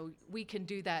 we can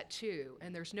do that too.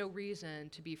 And there's no reason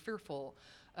to be fearful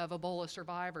of Ebola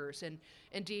survivors. And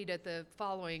indeed, at the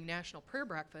following National Prayer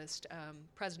Breakfast,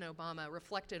 President Obama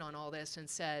reflected on all this and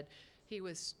said he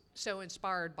was so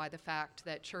inspired by the fact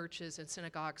that churches and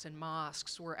synagogues and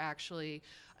mosques were actually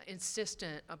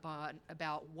insistent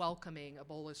about welcoming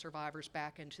Ebola survivors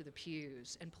back into the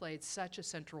pews, and played such a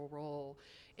central role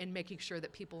in making sure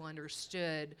that people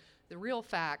understood the real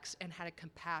facts and had a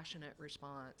compassionate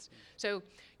response. So,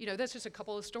 that's just a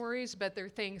couple of stories, but they're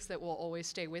things that will always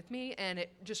stay with me, and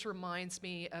it just reminds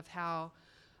me of how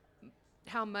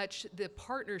much the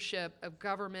partnership of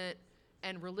government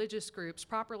and religious groups,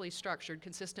 properly structured,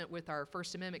 consistent with our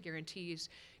First Amendment guarantees,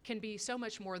 can be so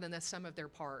much more than the sum of their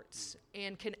parts,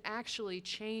 and can actually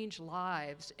change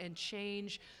lives and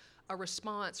change a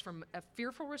response from a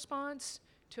fearful response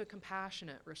to a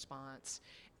compassionate response.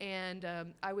 And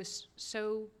I was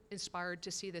so inspired to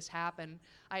see this happen.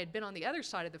 I had been on the other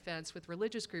side of the fence with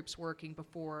religious groups working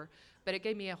before, but it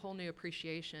gave me a whole new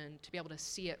appreciation to be able to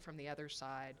see it from the other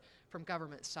side, from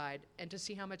government side, and to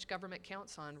see how much government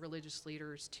counts on religious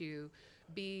leaders to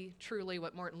be truly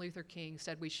what Martin Luther King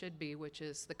said we should be, which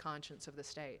is the conscience of the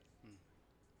state.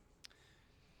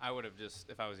 I would have just,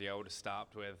 if I was you, I would have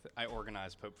stopped with, I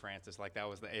organized Pope Francis, like that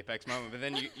was the apex moment. But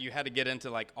then you had to get into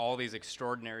like all these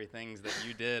extraordinary things that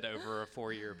you did over a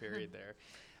 4-year period there.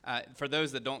 For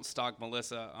those that don't stalk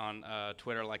Melissa on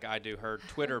Twitter like I do, her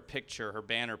Twitter picture, her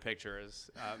banner picture is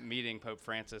meeting Pope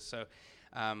Francis. So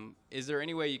is there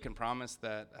any way you can promise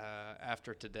that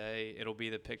after today, it'll be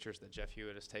the pictures that Jeff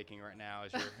Hewitt is taking right now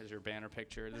as your banner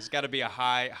picture? There's got to be a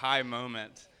high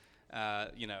moment,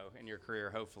 in your career,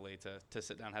 hopefully, to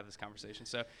sit down and have this conversation.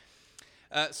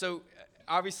 So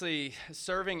obviously,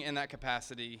 serving in that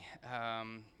capacity,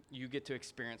 you get to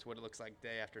experience what it looks like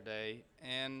day after day.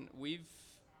 And we've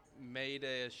made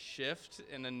a shift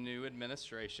in a new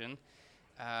administration.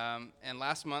 And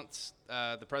last month,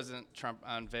 the President Trump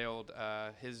unveiled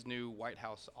his new White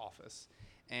House office.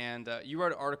 And you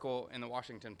wrote an article in the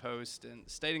Washington Post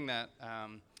stating that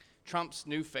Trump's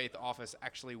new faith office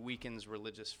actually weakens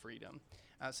religious freedom.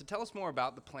 So tell us more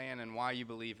about the plan and why you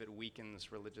believe it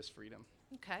weakens religious freedom.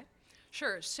 Okay,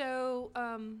 sure. So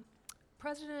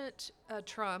President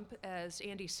Trump, as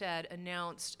Andy said,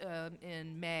 announced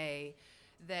in May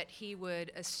that he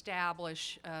would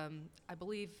establish, I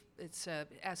believe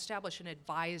establish an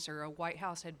advisor, a White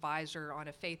House advisor on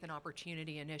a faith and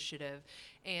opportunity initiative,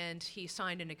 and he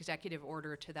signed an executive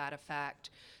order to that effect.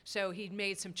 So he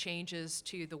made some changes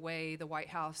to the way the White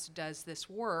House does this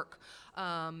work,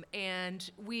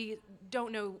 and we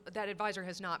don't know, that advisor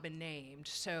has not been named,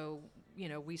 so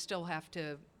we still have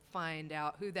to find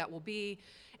out who that will be,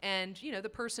 and the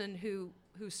person who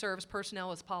serves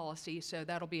personnel as policy, so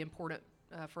that'll be important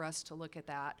for us to look at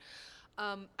that.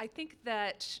 I think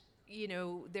that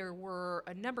there were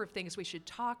a number of things we should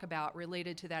talk about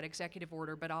related to that executive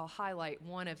order, but I'll highlight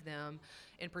one of them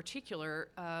in particular,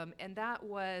 and that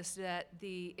was that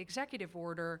the executive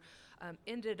order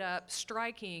ended up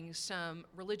striking some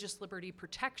religious liberty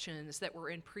protections that were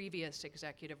in previous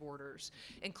executive orders,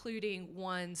 including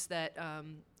ones that,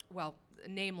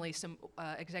 namely some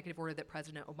executive order that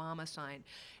President Obama signed.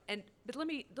 But let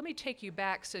me take you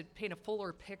back to paint a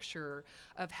fuller picture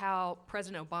of how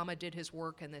President Obama did his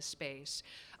work in this space.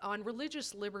 On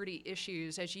religious liberty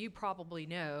issues, as you probably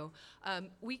know,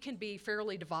 we can be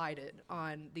fairly divided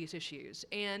on these issues.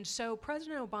 And so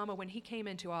President Obama, when he came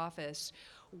into office,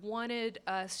 wanted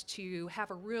us to have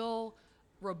a real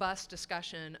robust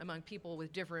discussion among people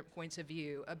with different points of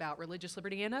view about religious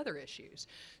liberty and other issues.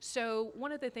 So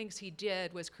one of the things he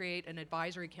did was create an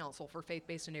advisory council for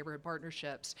faith-based and neighborhood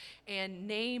partnerships and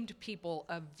named people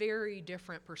of very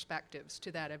different perspectives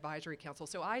to that advisory council.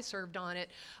 So I served on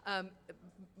it,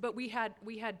 but we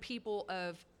had people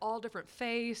of all different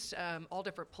faiths, all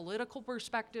different political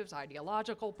perspectives,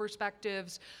 ideological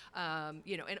perspectives,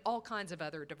 and all kinds of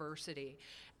other diversity.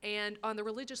 And on the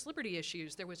religious liberty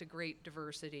issues, there was a great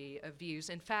diversity of views.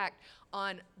 In fact,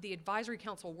 on the advisory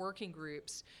council working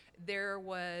groups, there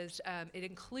was, it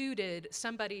included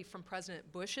somebody from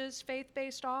President Bush's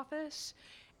faith-based office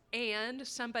and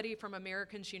somebody from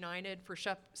Americans United for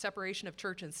Separation of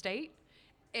Church and State,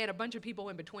 and a bunch of people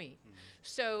in between.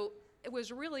 So it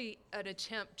was really an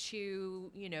attempt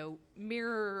to,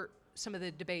 mirror some of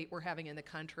the debate we're having in the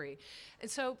country.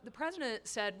 And so the president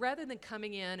said, rather than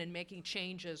coming in and making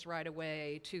changes right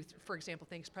away to, for example,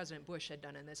 things President Bush had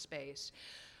done in this space,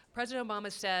 President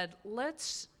Obama said,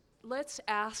 let's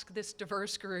ask this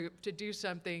diverse group to do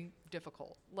something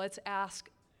difficult. Let's ask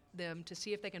them to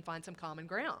see if they can find some common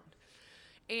ground.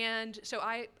 And so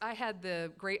I had the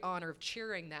great honor of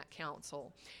chairing that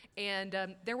council. And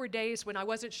there were days when I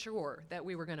wasn't sure that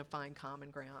we were going to find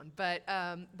common ground.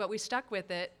 But we stuck with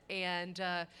it, and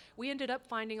we ended up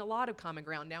finding a lot of common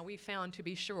ground. Now, we found, to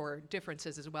be sure,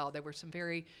 differences as well. There were some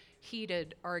very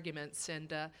heated arguments.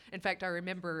 And in fact, I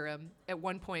remember at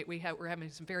one point we were having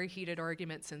some very heated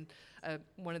arguments, and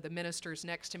one of the ministers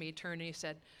next to me turned and he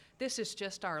said, "This is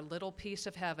just our little piece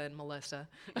of heaven, Melissa."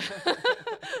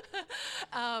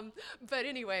 But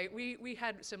anyway, we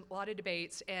had a lot of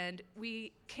debates, and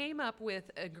we came up with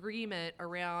agreement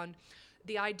around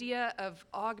the idea of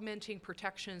augmenting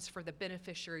protections for the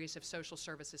beneficiaries of social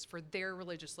services for their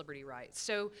religious liberty rights.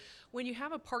 So when you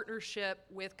have a partnership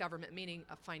with government, meaning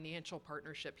a financial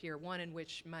partnership here, one in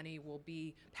which money will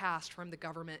be passed from the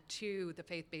government to the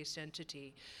faith-based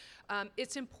entity,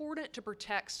 it's important to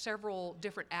protect several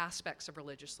different aspects of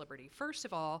religious liberty. First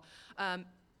of all,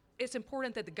 it's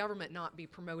important that the government not be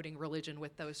promoting religion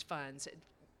with those funds.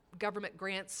 Government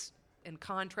grants and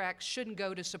contracts shouldn't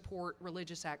go to support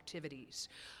religious activities,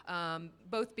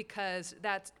 both because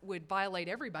that would violate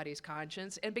everybody's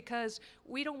conscience, and because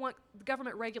we don't want, the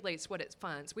government regulates what it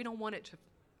funds. We don't want it to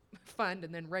fund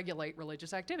and then regulate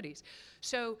religious activities.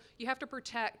 So you have to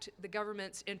protect the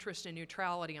government's interest in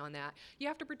neutrality on that. You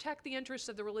have to protect the interests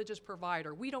of the religious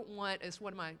provider. We don't want, as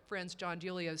one of my friends, John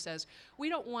Giulio, says, we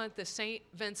don't want the St.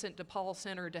 Vincent de Paul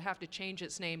Center to have to change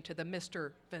its name to the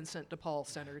Mr. Vincent de Paul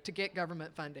Center to get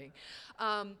government funding.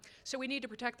 So we need to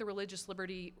protect the religious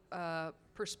liberty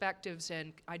perspectives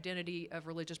and identity of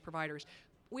religious providers.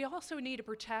 We also need to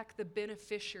protect the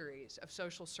beneficiaries of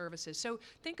social services. So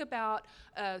think about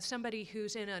somebody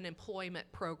who's in an employment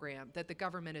program that the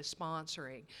government is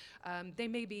sponsoring. They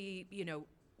may be,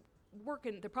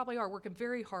 working, they probably are working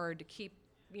very hard to keep,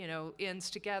 ends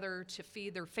together, to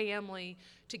feed their family,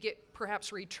 to get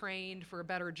perhaps retrained for a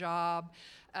better job.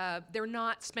 They're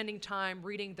not spending time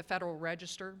reading the Federal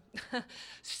Register.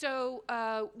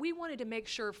 So we wanted to make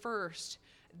sure first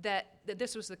that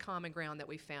this was the common ground that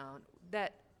we found,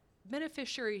 that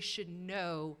beneficiaries should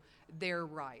know their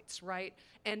rights, right?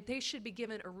 And they should be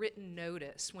given a written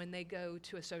notice when they go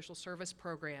to a social service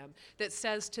program that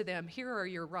says to them, here are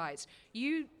your rights.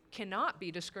 You cannot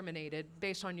be discriminated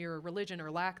based on your religion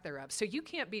or lack thereof. So you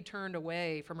can't be turned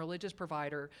away from a religious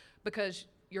provider because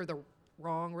you're the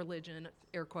wrong religion,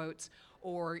 air quotes,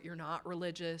 or you're not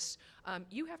religious.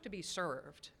 You have to be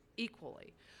served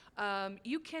equally.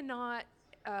 You cannot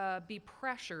be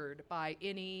pressured by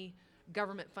any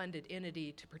government-funded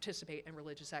entity to participate in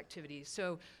religious activities.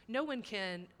 So no one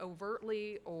can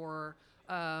overtly or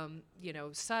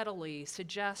subtly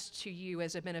suggest to you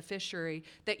as a beneficiary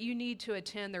that you need to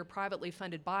attend their privately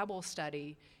funded Bible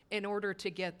study in order to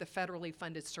get the federally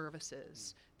funded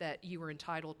services that you are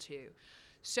entitled to.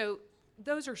 So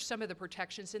those are some of the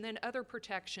protections, and then other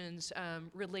protections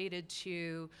related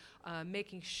to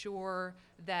making sure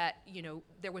that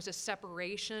there was a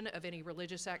separation of any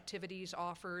religious activities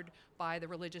offered by the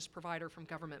religious provider from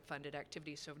government-funded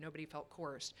activities, so nobody felt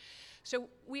coerced. So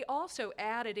we also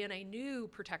added in a new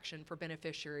protection for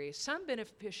beneficiaries. Some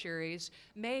beneficiaries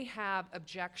may have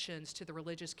objections to the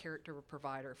religious character of a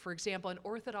provider. For example, an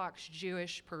Orthodox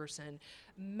Jewish person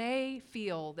may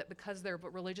feel that because of their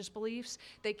religious beliefs,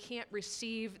 they can't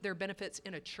receive their benefits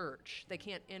in a church. They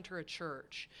can't enter a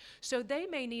church. So they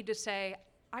may need to say,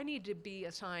 I need to be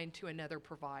assigned to another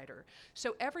provider.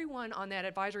 So everyone on that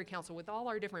advisory council, with all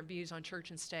our different views on church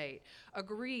and state,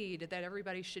 agreed that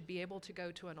everybody should be able to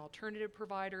go to an alternative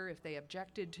provider if they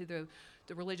objected to the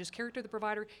religious character of the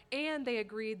provider, and they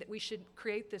agreed that we should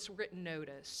create this written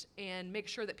notice and make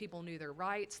sure that people knew their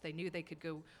rights. They knew they could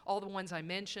go, all the ones I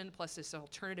mentioned, plus this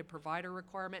alternative provider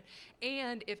requirement,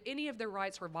 and if any of their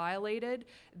rights were violated,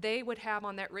 they would have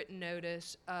on that written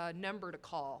notice a number to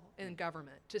call in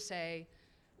government to say,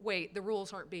 wait, the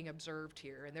rules aren't being observed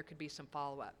here, and there could be some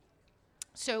follow-up.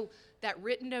 So that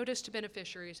written notice to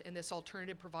beneficiaries and this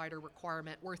alternative provider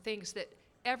requirement were things that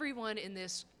everyone in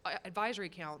this advisory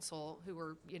council, who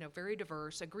were, very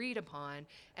diverse, agreed upon,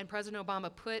 and President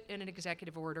Obama put in an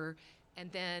executive order,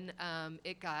 and then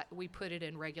we put it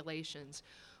in regulations.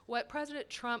 What President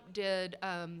Trump did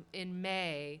in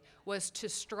May was to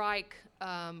strike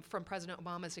from President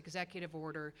Obama's executive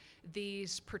order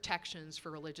these protections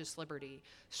for religious liberty,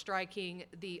 striking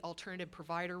the alternative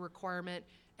provider requirement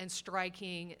and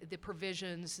striking the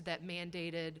provisions that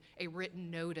mandated a written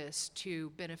notice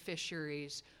to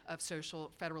beneficiaries of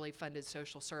federally funded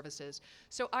social services.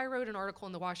 So I wrote an article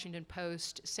in the Washington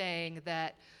Post saying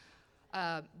that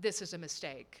this is a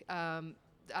mistake.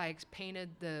 I painted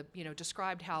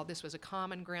described how this was a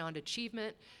common ground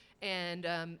achievement,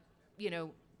 and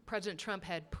President Trump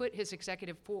had put his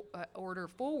executive order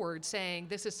forward saying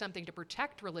this is something to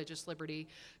protect religious liberty.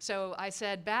 So I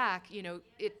said back,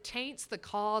 it taints the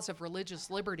cause of religious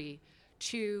liberty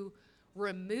to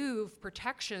remove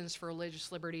protections for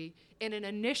religious liberty in an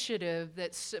initiative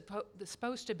that's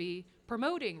supposed to be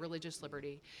promoting religious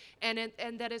liberty, and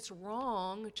that it's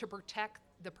wrong to protect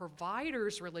the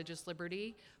provider's religious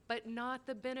liberty, but not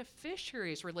the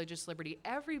beneficiary's religious liberty.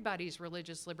 Everybody's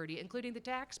religious liberty, including the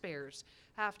taxpayers,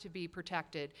 have to be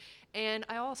protected. And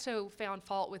I also found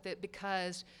fault with it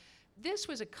because this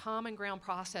was a common ground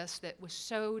process that was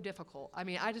so difficult. I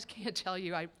mean, I just can't tell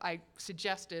you, I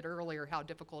suggested earlier how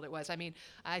difficult it was. I mean,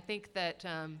 I think that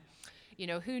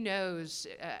who knows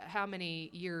how many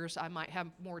years I might have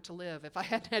more to live if I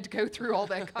hadn't had to go through all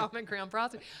that common ground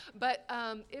process. But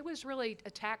it was really a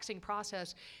taxing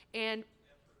process. And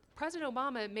President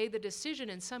Obama made the decision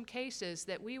in some cases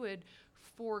that we would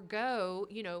forego,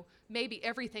 maybe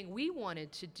everything we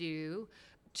wanted to do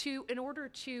in order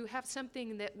to have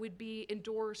something that would be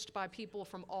endorsed by people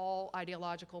from all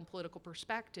ideological and political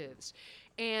perspectives,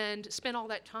 and spend all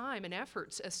that time and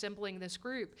efforts assembling this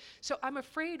group. So I'm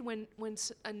afraid when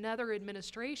another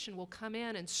administration will come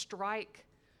in and strike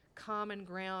common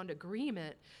ground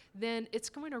agreement, then it's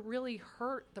going to really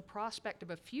hurt the prospect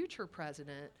of a future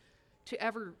president to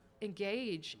ever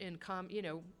engage in,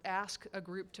 ask a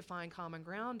group to find common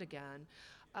ground again.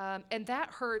 And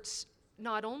that hurts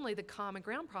not only the common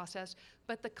ground process,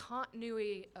 but the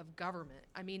continuity of government.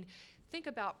 I mean, think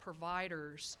about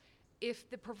providers. If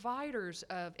the providers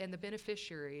and the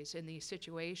beneficiaries in these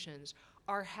situations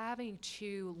are having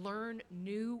to learn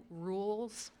new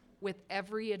rules with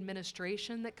every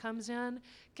administration that comes in,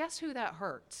 guess who that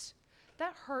hurts?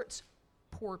 That hurts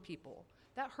poor people.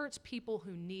 That hurts people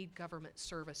who need government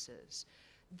services.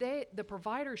 The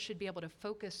providers should be able to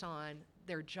focus on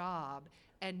their job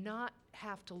and not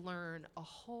have to learn a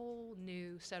whole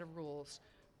new set of rules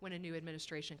when a new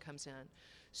administration comes in.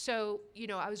 So,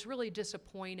 I was really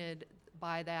disappointed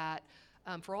by that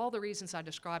for all the reasons I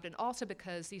described, and also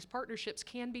because these partnerships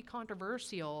can be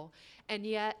controversial, and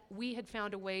yet we had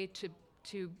found a way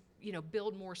to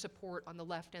build more support on the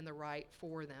left and the right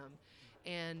for them.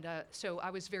 And so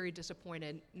I was very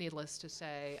disappointed, needless to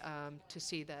say, to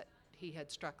see that he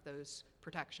had struck those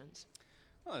protections.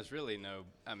 Well, there's really no,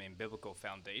 biblical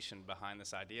foundation behind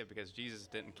this idea, because Jesus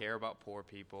didn't care about poor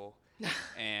people.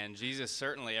 And Jesus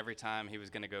certainly, every time he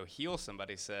was going to go heal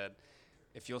somebody, said,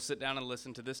 if you'll sit down and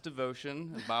listen to this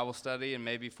devotion, a Bible study, and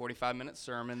maybe 45-minute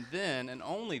sermon, then and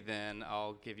only then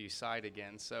I'll give you sight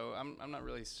again. So I'm not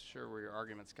really sure where your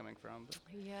argument's coming from. But.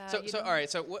 Yeah. So all right.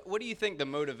 So what do you think the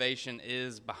motivation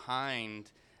is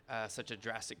behind such a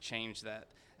drastic change that,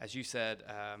 as you said,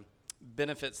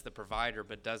 benefits the provider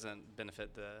but doesn't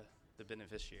benefit the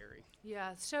beneficiary?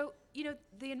 Yeah, so,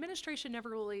 the administration never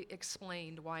really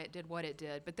explained why it did what it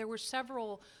did, but there were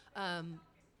several I've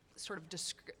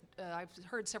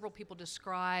heard several people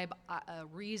describe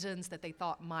reasons that they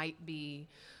thought might be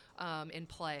in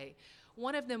play.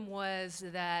 One of them was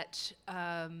that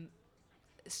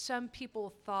some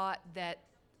people thought that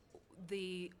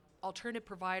the alternative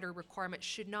provider requirement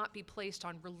should not be placed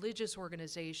on religious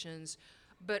organizations,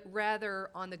 but rather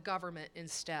on the government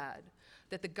instead.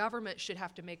 That the government should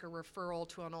have to make a referral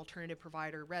to an alternative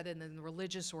provider rather than the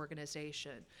religious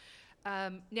organization.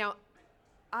 Now,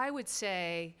 I would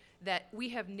say that we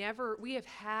have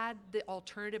had the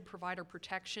alternative provider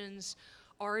protections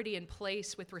already in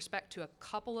place with respect to a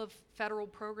couple of federal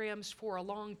programs for a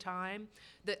long time.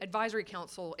 The Advisory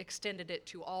Council extended it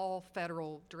to all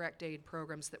federal direct aid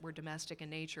programs that were domestic in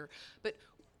nature. But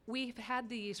we've had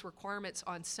these requirements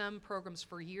on some programs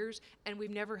for years, and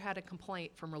we've never had a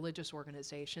complaint from religious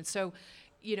organizations. So,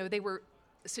 they were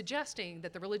suggesting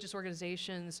that the religious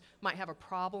organizations might have a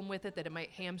problem with it, that it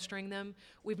might hamstring them.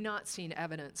 We've not seen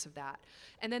evidence of that.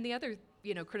 And then the other,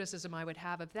 criticism I would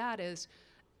have of that is,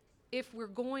 if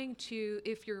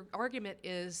your argument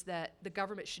is that the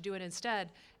government should do it instead,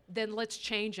 then let's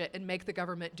change it and make the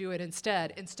government do it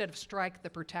instead of strike the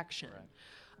protection.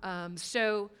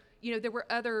 So, there were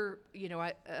other,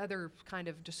 other kind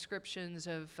of descriptions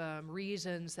of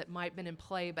reasons that might have been in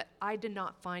play, but I did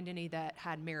not find any that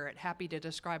had merit. Happy to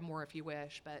describe more if you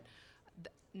wish, but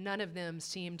none of them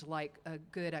seemed like a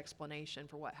good explanation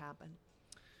for what happened.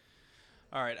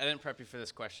 All right, I didn't prep you for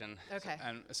this question. Okay.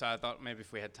 So I thought maybe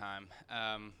if we had time,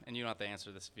 and you don't have to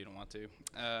answer this if you don't want to.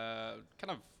 Kind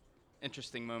of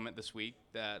interesting moment this week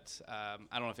that I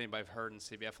don't know if anybody's heard in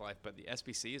CBF Life, but the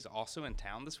SBC is also in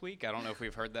town this week. I don't know if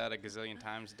we've heard that a gazillion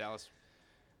times. Dallas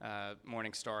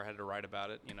Morning Star had to write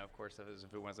about it, of course, as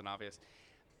if it wasn't obvious.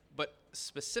 But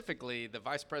specifically, the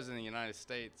Vice President of the United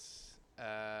States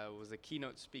was a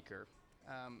keynote speaker.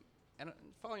 And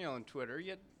following you on Twitter,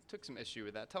 you took some issue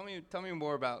with that. Tell me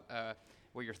more about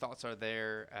what your thoughts are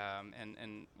there,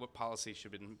 and what policies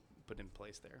should be put in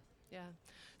place there. Yeah.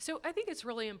 So I think it's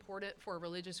really important for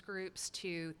religious groups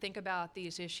to think about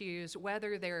these issues,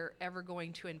 whether they're ever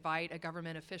going to invite a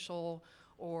government official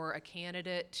or a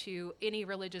candidate to any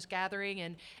religious gathering,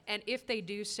 and if they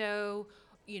do so,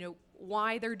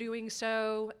 why they're doing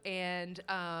so, and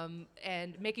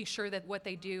making sure that what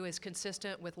they do is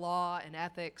consistent with law and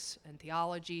ethics and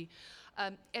theology.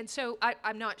 And so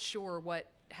I'm not sure what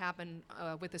happened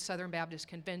with the Southern Baptist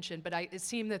Convention, but it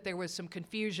seemed that there was some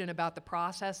confusion about the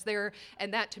process there,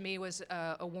 and that to me was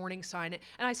a warning sign.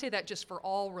 And I say that just for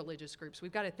all religious groups.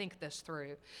 We've got to think this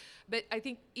through. But I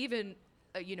think even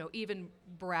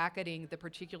bracketing the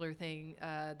particular thing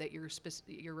that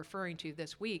you're referring to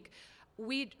this week,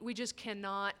 we just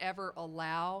cannot ever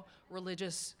allow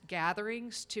religious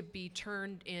gatherings to be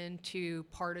turned into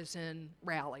partisan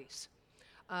rallies.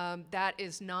 That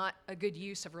is not a good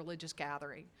use of religious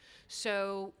gathering.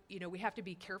 So, we have to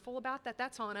be careful about that.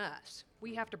 That's on us.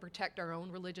 We have to protect our own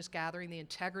religious gathering, the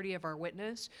integrity of our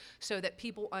witness, so that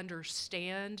people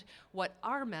understand what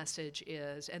our message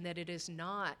is, and that it is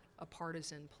not a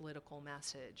partisan political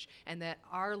message, and that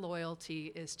our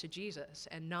loyalty is to Jesus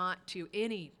and not to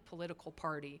any political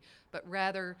party, but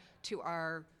rather to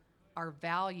our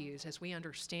values as we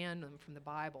understand them from the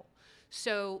Bible.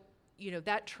 So,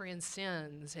 that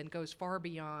transcends and goes far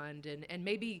beyond and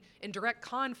maybe in direct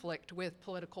conflict with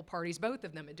political parties, both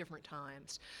of them at different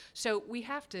times. So we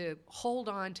have to hold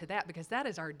on to that, because that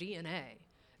is our DNA.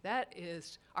 That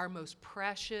is our most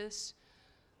precious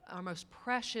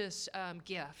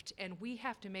gift, and we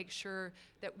have to make sure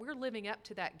that we're living up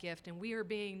to that gift, and we are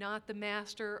being not the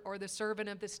master or the servant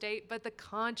of the state, but the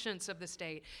conscience of the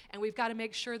state. And we've got to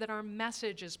make sure that our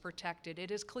message is protected.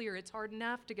 It is clear. It's hard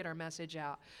enough to get our message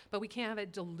out, but we can't have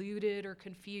it diluted or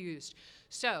confused.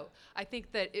 So I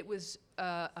think that it was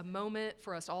a moment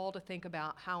for us all to think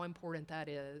about how important that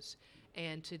is,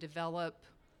 and to develop,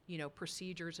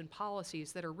 procedures and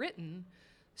policies that are written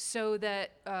so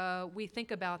that we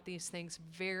think about these things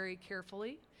very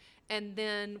carefully, and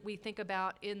then we think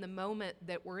about in the moment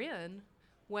that we're in,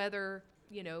 whether,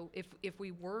 if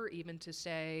we were even to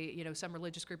say, some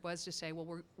religious group was to say,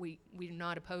 well, we're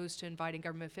not opposed to inviting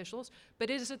government officials, but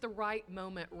is it the right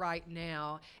moment right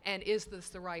now, and is this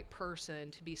the right person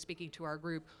to be speaking to our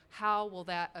group? How will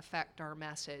that affect our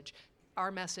message?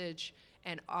 Our message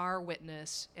and our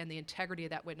witness and the integrity of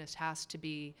that witness has to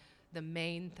be the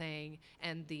main thing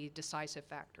and the decisive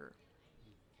factor.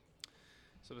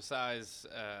 So besides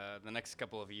the next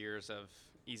couple of years of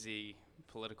easy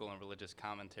political and religious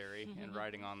commentary and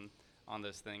writing on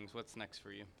those things, what's next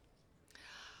for you?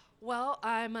 Well,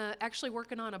 I'm actually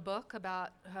working on a book about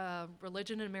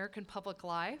religion in American public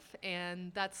life,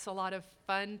 and that's a lot of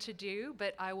fun to do,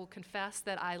 but I will confess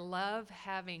that I love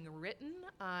having written.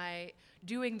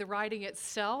 Doing the writing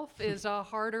itself is a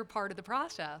harder part of the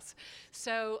process.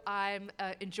 So I'm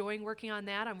enjoying working on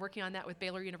that. I'm working on that with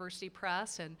Baylor University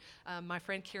Press and my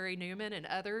friend Carrie Newman and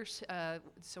others.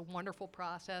 It's a wonderful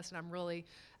process, and I'm really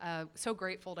so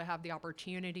grateful to have the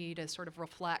opportunity to sort of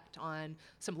reflect on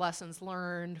some lessons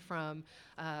learned from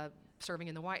serving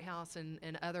in the White House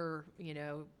and other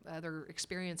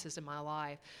experiences in my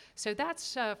life. So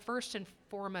that's first and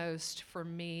foremost for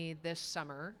me this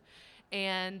summer.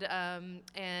 And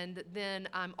then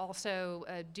I'm also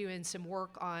doing some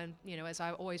work on, as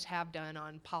I always have done,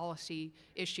 on policy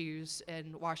issues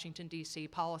in Washington, D.C.,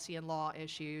 policy and law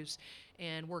issues,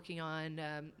 and working on,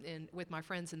 with my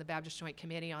friends in the Baptist Joint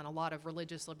Committee, on a lot of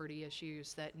religious liberty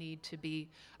issues that need to be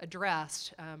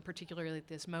addressed, particularly at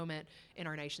this moment in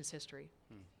our nation's history.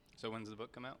 So when's the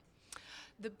book come out?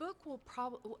 The book will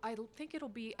I think it'll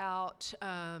be out,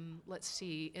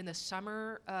 in the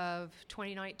summer of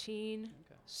 2019.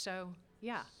 Okay. So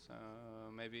Yeah. So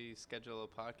maybe schedule a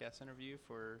podcast interview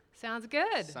for Sounds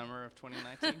good. summer of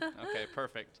 2019. Okay,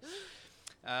 perfect.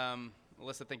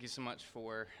 Alyssa, thank you so much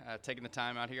for taking the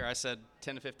time out here. I said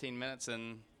 10 to 15 minutes,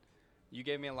 and you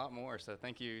gave me a lot more. So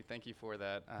thank you for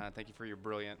that. Thank you for your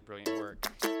brilliant work.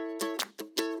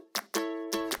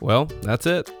 Well, that's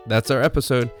it. That's our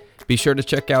episode. Be sure to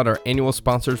check out our annual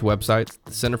sponsors' websites,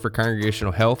 the Center for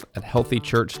Congregational Health at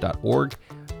healthychurch.org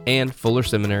and Fuller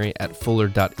Seminary at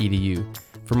fuller.edu.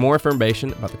 For more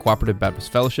information about the Cooperative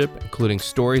Baptist Fellowship, including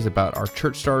stories about our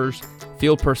church starters,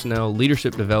 field personnel,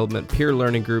 leadership development, peer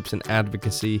learning groups, and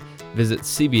advocacy, visit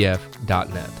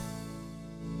cbf.net.